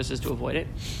streaming services to avoid it.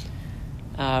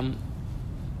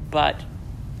 But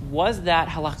was that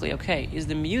halakhically okay? Is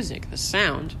the music, the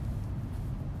sound,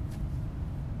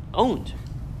 owned?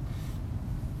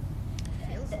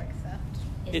 Feels like theft.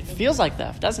 It feels like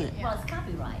theft, doesn't it? Well, it's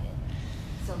copyrighted,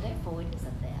 so therefore it is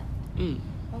a theft.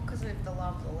 Well, because if the law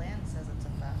of the land says it's a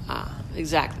theft.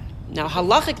 Exactly. Now,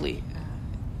 halachically,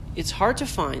 it's hard to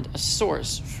find a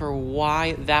source for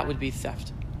why that would be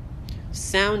theft.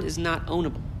 Sound is not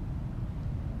ownable.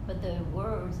 But the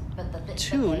words, but the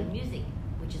Tune. music,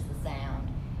 which is the sound,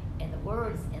 and the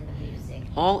words in the music,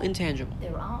 All intangible.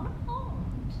 they're all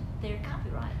owned. They're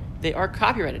copyrighted. They are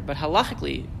copyrighted, but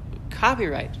halachically,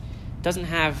 copyright doesn't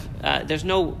have, there's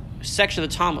no section of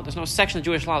the Talmud, there's no section of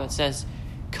Jewish law that says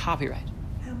copyright.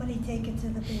 How many take it to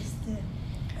the base din?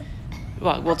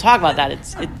 Well, we'll talk about that.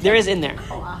 There is in there.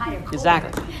 Oh, a higher court.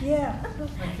 Exactly. Yeah. I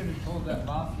should have told that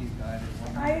mafia guy that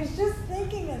one I was just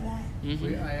thinking of that.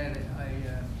 Mhm. I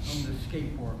owned a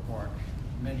skateboard park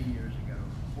many years ago,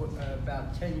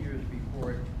 about 10 years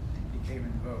before it became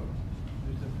in vogue.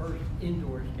 It was the first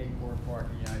indoor skateboard park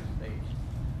in the United States.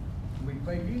 And we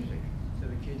played music, so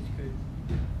the kids could.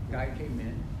 Guy came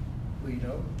in,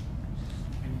 Guido,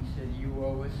 and he said, "You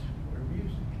owe us for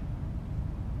music." I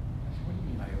said, "What do you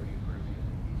mean I owe you for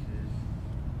music?" He says,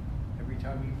 "Every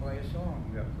time you play a song,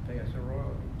 you have to pay us a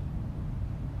royalty."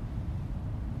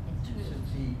 It's And true. since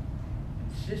he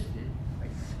insisted,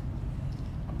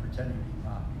 I'm pretending to be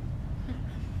mafia.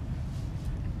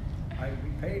 We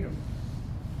paid him,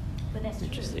 But that's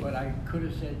Interesting. true. but I could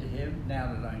have said to him,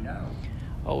 now that I know,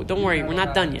 Oh, don't worry, we're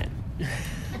not done yet.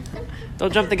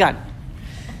 Don't jump the gun.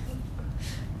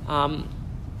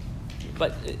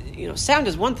 But sound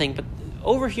is one thing, but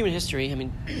over human history,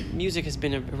 music has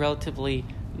been a relatively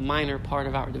minor part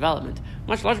of our development. A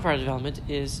much larger part of development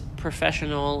is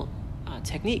professional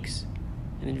techniques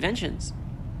and inventions.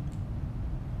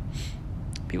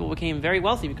 People became very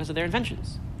wealthy because of their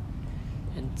inventions.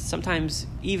 And sometimes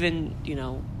even,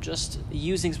 just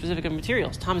using specific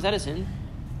materials. Thomas Edison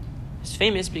is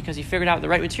famous because he figured out the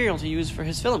right material to use for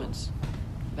his filaments.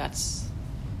 That's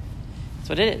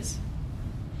what it is.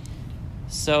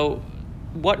 So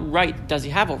what right does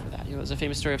he have over that? There's a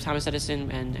famous story of Thomas Edison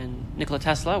and Nikola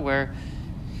Tesla, where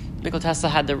Nikola Tesla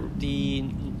had the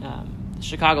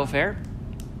Chicago Fair.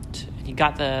 And he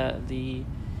got the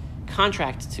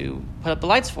contract to put up the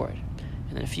lights for it.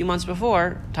 And then a few months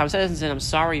before, Thomas Edison said, "I'm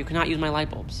sorry, you cannot use my light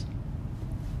bulbs.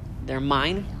 They're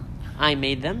mine. I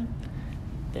made them.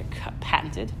 They're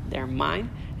patented. They're mine.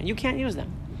 And you can't use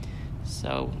them."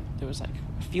 So there was a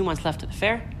few months left of the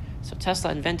fair. So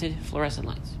Tesla invented fluorescent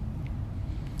lights.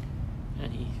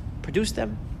 And he produced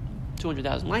them,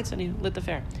 200,000 lights, and he lit the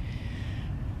fair.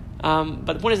 But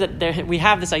the point is that we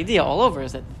have this idea all over,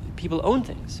 is that people own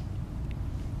things.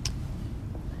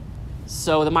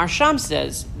 So the Marsham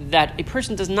says that a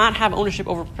person does not have ownership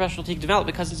over professional technique developed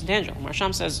because it's intangible.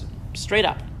 Marsham says straight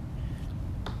up,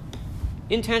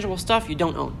 intangible stuff you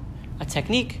don't own. A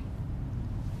technique,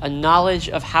 a knowledge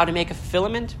of how to make a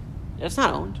filament, it's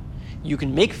not owned. You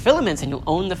can make filaments and you'll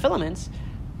own the filaments,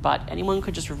 but anyone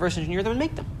could just reverse engineer them and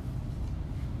make them.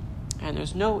 And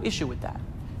there's no issue with that,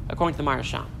 according to the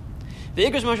Marsham. The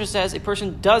Igros Moshe says a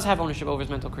person does have ownership over his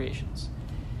mental creations.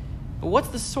 But what's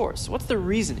the source? What's the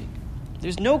reasoning?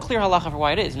 There's no clear halacha for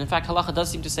why it is. And in fact, halacha does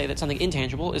seem to say that something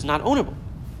intangible is not ownable.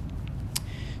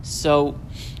 So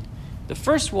the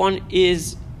first one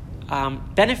is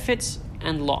benefits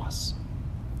and loss.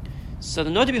 So the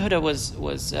Noda B'Yehuda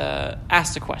was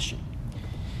asked a question.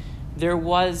 There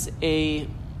was a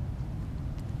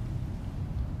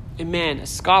man, a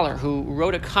scholar, who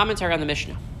wrote a commentary on the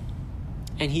Mishnah.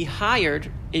 And he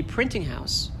hired a printing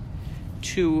house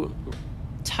to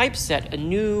typeset a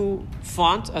new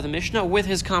font of the Mishnah with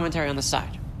his commentary on the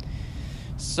side.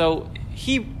 So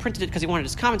he printed it because he wanted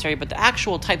his commentary, but the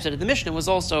actual typeset of the Mishnah was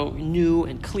also new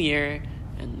and clear,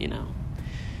 and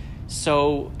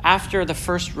So after the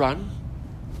first run,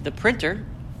 the printer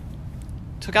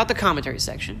took out the commentary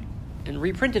section and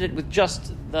reprinted it with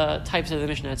just the typeset of the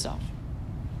Mishnah itself,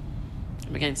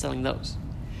 and began selling those.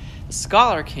 The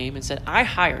scholar came and said, "I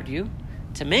hired you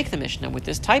to make the Mishnah with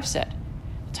this typeset.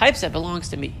 The typeset belongs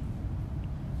to me.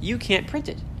 You can't print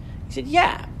it. He said,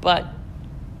 yeah, but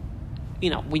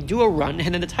we do a run,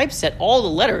 and then the typeset, all the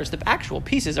letters, the actual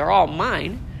pieces are all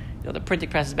mine. The printing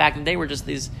presses back in the day were just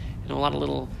these, a lot of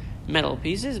little metal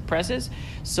pieces, presses.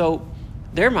 So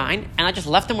they're mine, and I just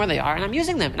left them where they are, and I'm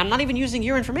using them. And I'm not even using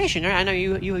your information. Right? I know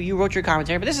you wrote your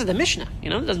commentary, but this is the Mishnah. It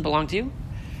doesn't belong to you.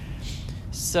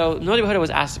 So Noda B'Yehuda was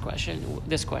asked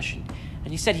this question,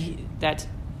 and he said that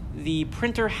the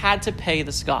printer had to pay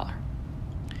the scholar.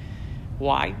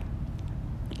 Why?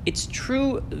 It's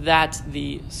true that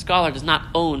the scholar does not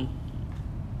own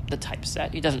the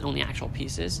typeset. He doesn't own the actual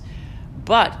pieces.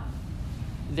 But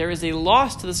there is a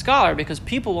loss to the scholar because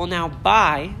people will now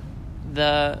buy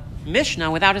the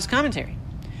Mishnah without his commentary.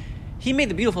 He made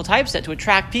the beautiful typeset to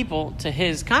attract people to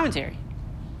his commentary.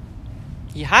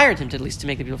 He hired him to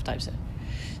make the beautiful typeset.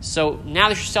 So now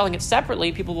that you're selling it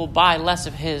separately, people will buy less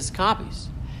of his copies.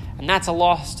 And that's a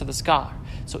loss to the scholar.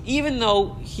 So even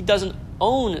though he doesn't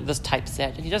own this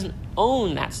typeset and he doesn't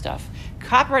own that stuff,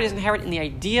 copyright is inherent in the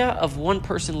idea of one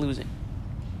person losing.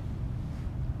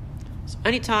 So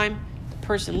anytime the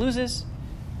person loses,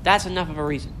 that's enough of a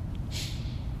reason.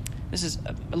 This is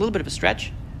a little bit of a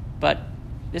stretch, but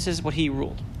this is what he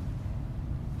ruled.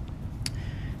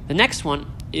 The next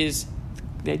one is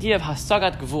the idea of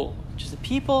hasagat gvul, which is that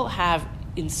people have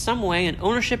in some way an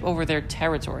ownership over their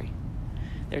territory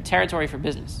for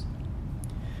business.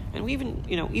 And we even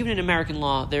in American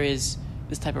law, there is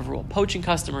this type of rule. Poaching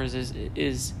customers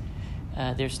is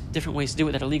there's different ways to do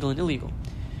it that are legal and illegal.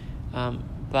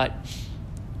 But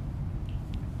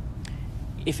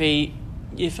if a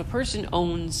person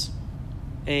owns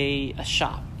a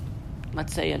shop,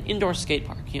 let's say an indoor skate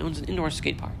park, he owns an indoor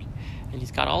skate park, and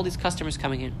he's got all these customers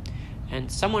coming in,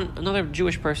 and another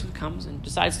Jewish person comes and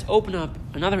decides to open up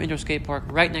another indoor skate park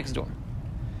right next door.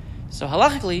 So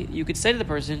halachically, you could say to the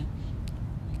person,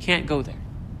 you can't go there.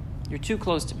 You're too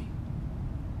close to me.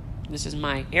 This is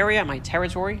my area, my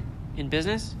territory in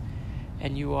business,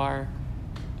 and you are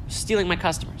stealing my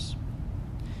customers.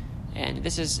 And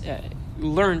this is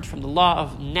learned from the law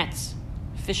of nets,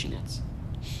 fishing nets,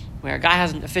 where a guy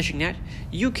has a fishing net.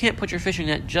 You can't put your fishing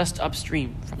net just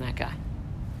upstream from that guy.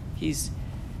 He's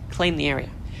claimed the area.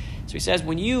 So he says,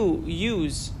 when you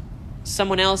use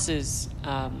someone else's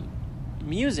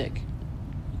music,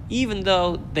 even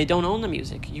though they don't own the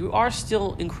music, you are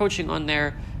still encroaching on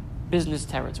their business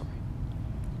territory.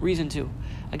 Reason 2.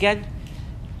 Again,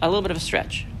 a little bit of a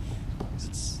stretch.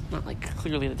 It's not like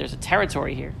clearly that there's a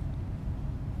territory here.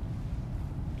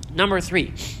 Number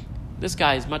 3. This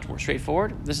guy is much more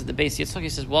straightforward. This is the Beis Yitzchak. He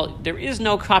says, well, there is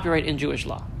no copyright in Jewish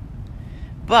law,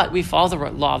 but we follow the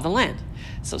law of the land.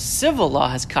 So civil law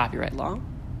has copyright law,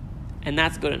 and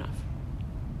that's good enough.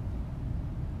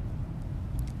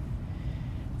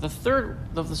 The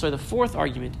fourth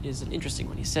argument is an interesting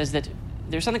one. He says that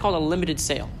there's something called a limited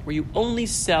sale, where you only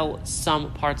sell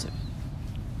some parts of it.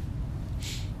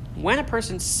 When a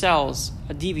person sells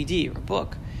a DVD or a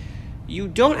book, you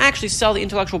don't actually sell the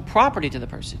intellectual property to the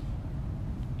person.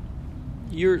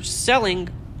 You're selling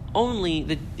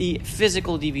only the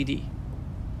physical DVD.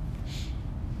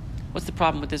 What's the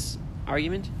problem with this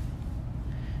argument?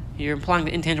 You're implying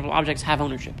that intangible objects have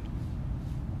ownership.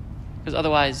 Because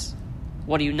otherwise,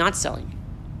 what are you not selling?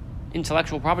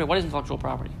 Intellectual property? What is intellectual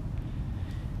property?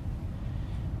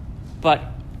 But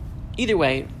either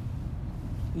way,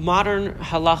 modern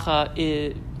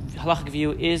halachic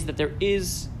view is that there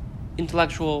is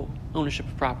intellectual ownership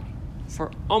of property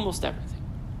for almost everything.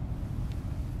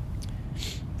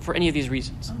 For any of these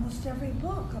reasons. Almost every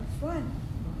book up front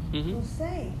will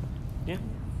say. Yeah.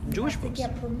 You Jewish have to books.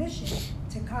 get permission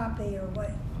to copy or what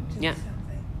to Yeah.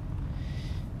 something.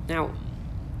 Now,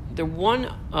 the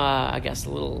one, I guess,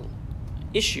 little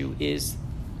issue is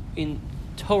in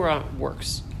Torah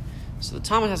works. So the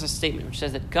Talmud has a statement which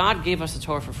says that God gave us the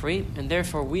Torah for free, and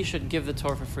therefore we should give the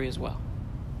Torah for free as well.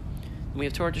 When we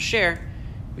have Torah to share,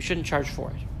 we shouldn't charge for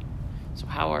it. So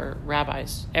how are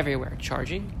rabbis everywhere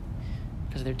charging?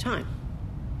 Because of their time,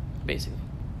 basically.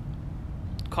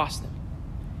 It costs them.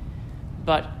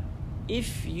 But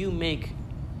if you make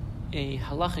a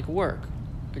halachic work,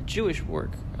 a Jewish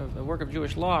work, a work of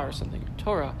Jewish law or something, or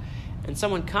Torah, and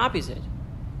someone copies it,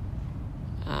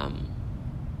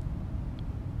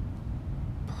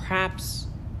 perhaps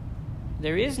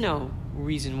there is no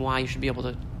reason why you should be able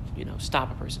to, stop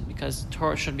a person, because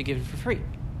Torah should be given for free.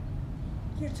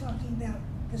 You're talking about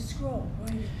the scroll,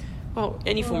 right? Well,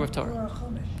 any form of Torah. Or a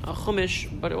chumash. A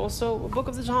chumash, but also a book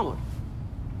of the Talmud.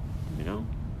 So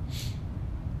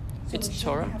It's we shouldn't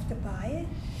Torah. have to buy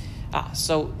it?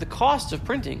 So the cost of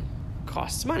printing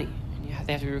costs money, and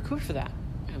they have to be recouped for that.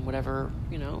 and whatever,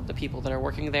 the people that are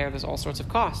working there's all sorts of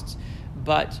costs.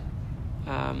 But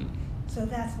So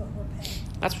that's what we're paying.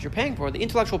 that's what you're paying for. The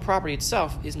intellectual property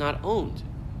itself is not owned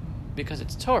because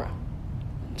it's Torah.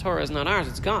 And Torah is not ours,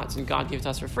 it's God's, and God gave it to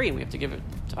us for free, and we have to give it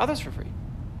to others for free.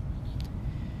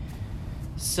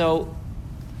 So,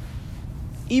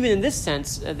 even in this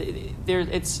sense,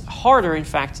 it's harder, in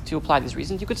fact, to apply these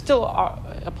reasons. You could still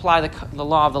apply the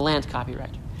law of the land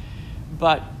copyright.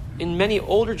 But in many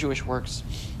older Jewish works,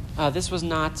 this was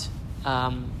not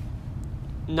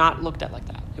looked at like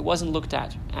that. It wasn't looked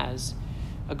at as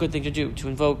a good thing to do, to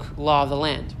invoke law of the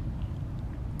land.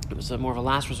 It was more of a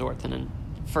last resort than a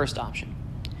first option.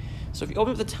 So if you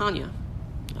open up the Tanya,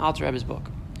 Alter Rebbe's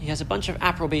book, he has a bunch of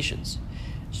approbations.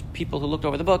 Just people who looked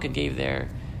over the book and gave their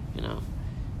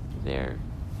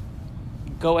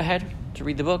go-ahead to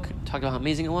read the book, talked about how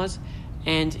amazing it was.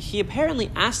 And he apparently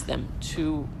asked them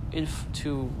to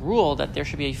rule that there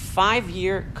should be a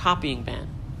 5-year copying ban,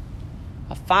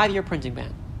 a 5-year printing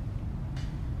ban.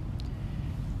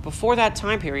 Before that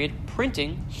time period,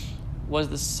 printing was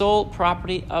the sole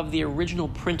property of the original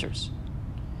printers.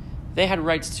 They had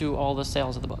rights to all the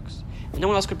sales of the books. And no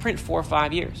one else could print for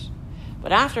 5 years.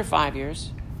 But after 5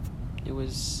 years, it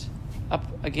was up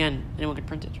again, anyone could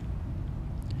print it.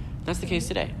 That's the case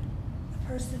today. The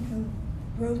person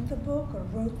who wrote the book or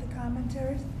wrote the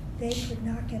commentaries, they could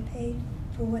not get paid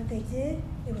for what they did.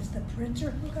 It was the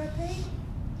printer who got paid?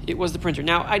 It was the printer.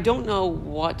 Now, I don't know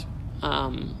what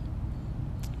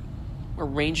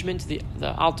arrangement the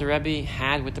Alter Rebbe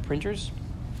had with the printers.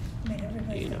 I mean,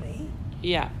 everybody could eat.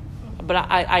 Yeah. But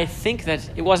I think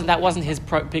that that wasn't his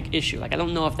big issue. Like, I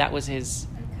don't know if that was his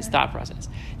thought process.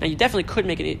 Now, you definitely could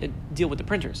make a deal with the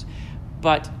printers,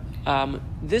 but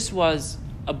this was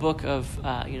a book of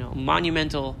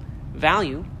monumental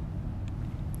value,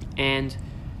 and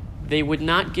they would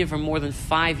not give a more than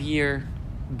 5-year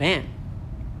ban.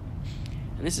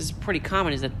 And this is pretty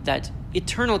common, is that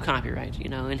eternal copyright,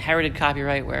 inherited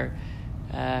copyright, where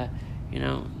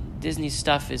Disney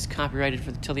stuff is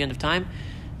copyrighted till the end of time,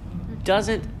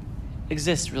 doesn't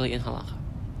exist really in halakha.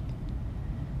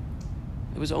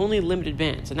 It was only limited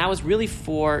bans, and that was really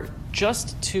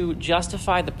just to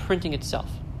justify the printing itself.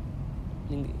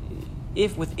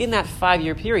 If within that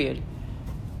 5-year period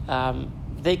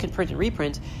they could print and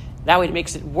reprint, that way it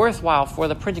makes it worthwhile for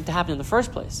the printing to happen in the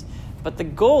first place. But the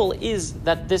goal is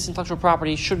that this intellectual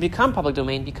property should become public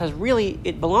domain, because really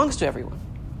it belongs to everyone.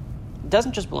 It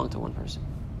doesn't just belong to one person.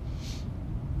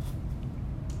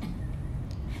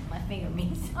 My finger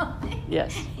means something.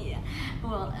 Yes. Yeah.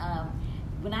 Well,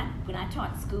 when I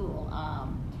taught school,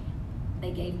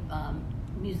 they gave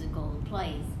musical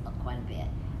plays quite a bit.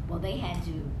 Well, they had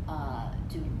to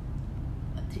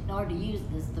in order to use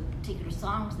the particular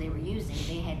songs they were using,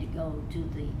 they had to go to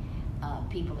the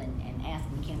people and ask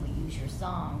them, can we use your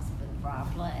songs for our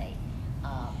play?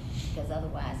 Because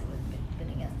otherwise it would have been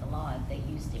against the law if they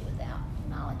used it without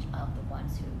knowledge of the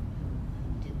ones who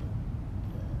did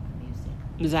the music.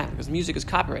 Exactly, because music is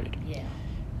copyrighted. Yeah.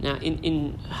 Now,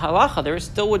 in halacha, there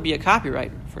still would be a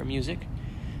copyright for music.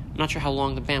 I'm not sure how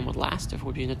long the ban would last. If it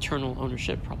would be an eternal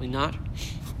ownership, probably not.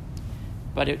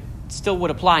 But it still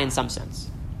would apply in some sense.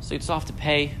 So you'd still have to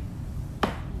pay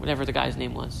whatever the guy's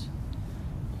name was.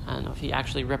 I don't know if he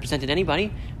actually represented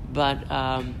anybody, but,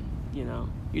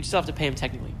 you'd still have to pay him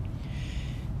technically.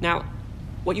 Now,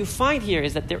 what you find here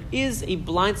is that there is a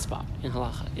blind spot in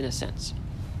halacha, in a sense.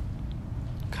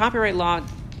 Copyright law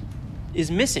is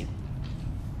missing.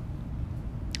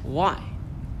 Why?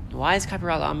 Why is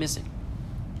copyright law missing?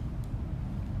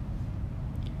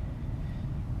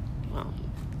 Well,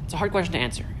 it's a hard question to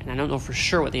answer, and I don't know for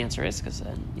sure what the answer is, because,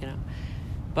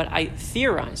 But I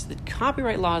theorize that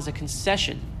copyright law is a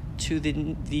concession to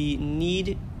the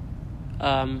need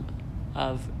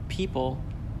of people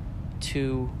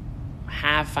to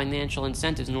have financial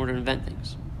incentives in order to invent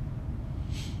things.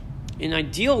 In an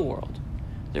ideal world,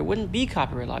 there wouldn't be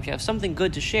copyright law. If you have something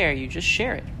good to share, you just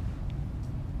share it.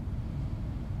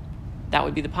 That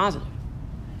would be the positive.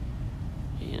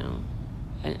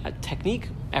 A technique,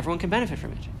 everyone can benefit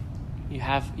from it.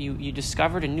 You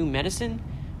discovered a new medicine,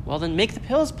 well then make the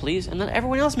pills, please, and let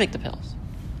everyone else make the pills.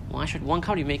 Why should one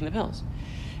company be making the pills?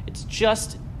 It's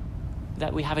just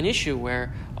that we have an issue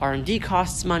where R&D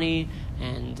costs money,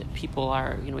 and people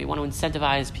are, we want to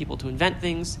incentivize people to invent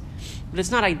things, but it's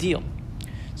not ideal.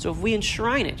 So if we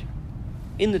enshrine it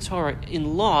in the Torah,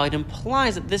 in law, it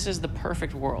implies that this is the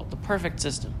perfect world, the perfect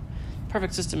system. The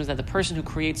perfect system is that the person who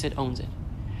creates it owns it.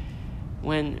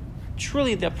 When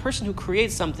truly the person who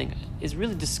creates something is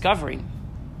really discovering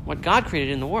what God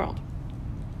created in the world.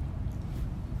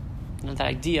 That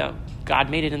idea, God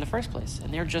made it in the first place,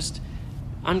 and they're just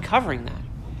uncovering that.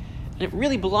 And it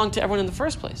really belonged to everyone in the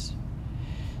first place.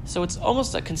 So it's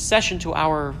almost a concession to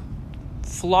our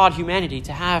flawed humanity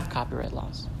to have copyright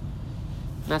laws.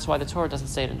 And that's why the Torah doesn't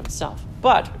say it in itself.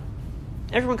 But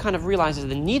everyone kind of realizes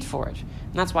the need for it.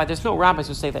 And that's why there's no rabbis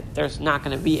who say that there's not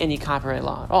going to be any copyright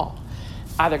law at all.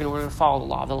 Either we're going to follow the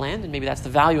law of the land, and maybe that's the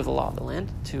value of the law of the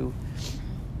land, to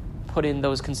put in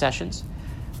those concessions,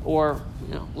 or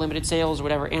limited sales or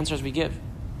whatever answers we give.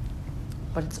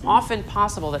 But it's often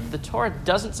possible that the Torah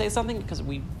doesn't say something because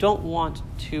we don't want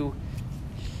to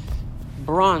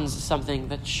bronze something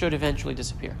that should eventually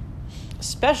disappear,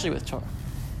 especially with Torah.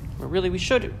 Where really we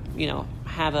should,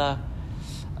 have a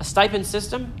stipend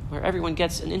system where everyone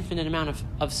gets an infinite amount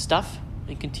of stuff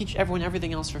and can teach everyone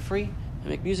everything else for free and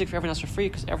make music for everyone else for free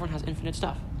because everyone has infinite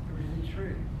stuff. Everything's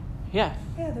free. Yeah.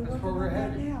 Yeah, they're That's working where we're on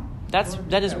that headed. now.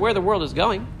 That is where the world is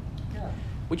going. Yeah.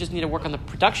 We just need to work on the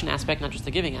production aspect, not just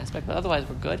the giving aspect, but otherwise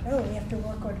we're good. Oh, we have to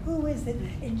work on who is it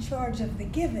in charge of the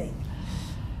giving.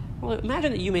 Well,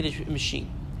 imagine that you made a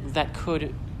machine that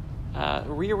could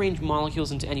rearrange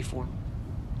molecules into any form.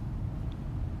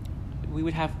 We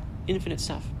would have infinite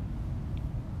stuff.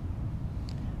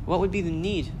 What would be the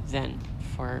need then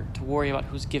to worry about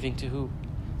who's giving to who?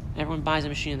 Everyone buys a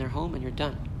machine in their home and you're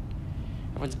done.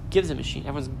 Everyone gives a machine.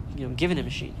 Everyone's given a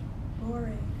machine.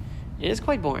 Boring. It is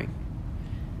quite boring.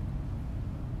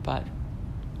 But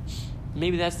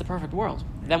maybe that's the perfect world.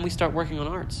 Then we start working on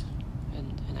arts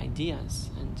and ideas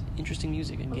and interesting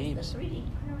music and games. The 3D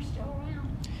printer still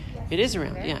around? It is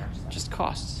around, Very yeah. much so. Just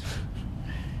costs.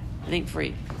 It ain't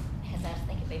free. As I was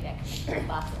thinking, maybe I could make a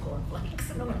box of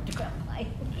cornflakes in order to grab my.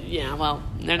 Yeah, well,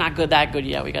 they're not that good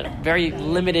yet. We got very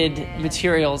limited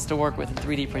materials to work with in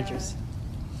 3D printers.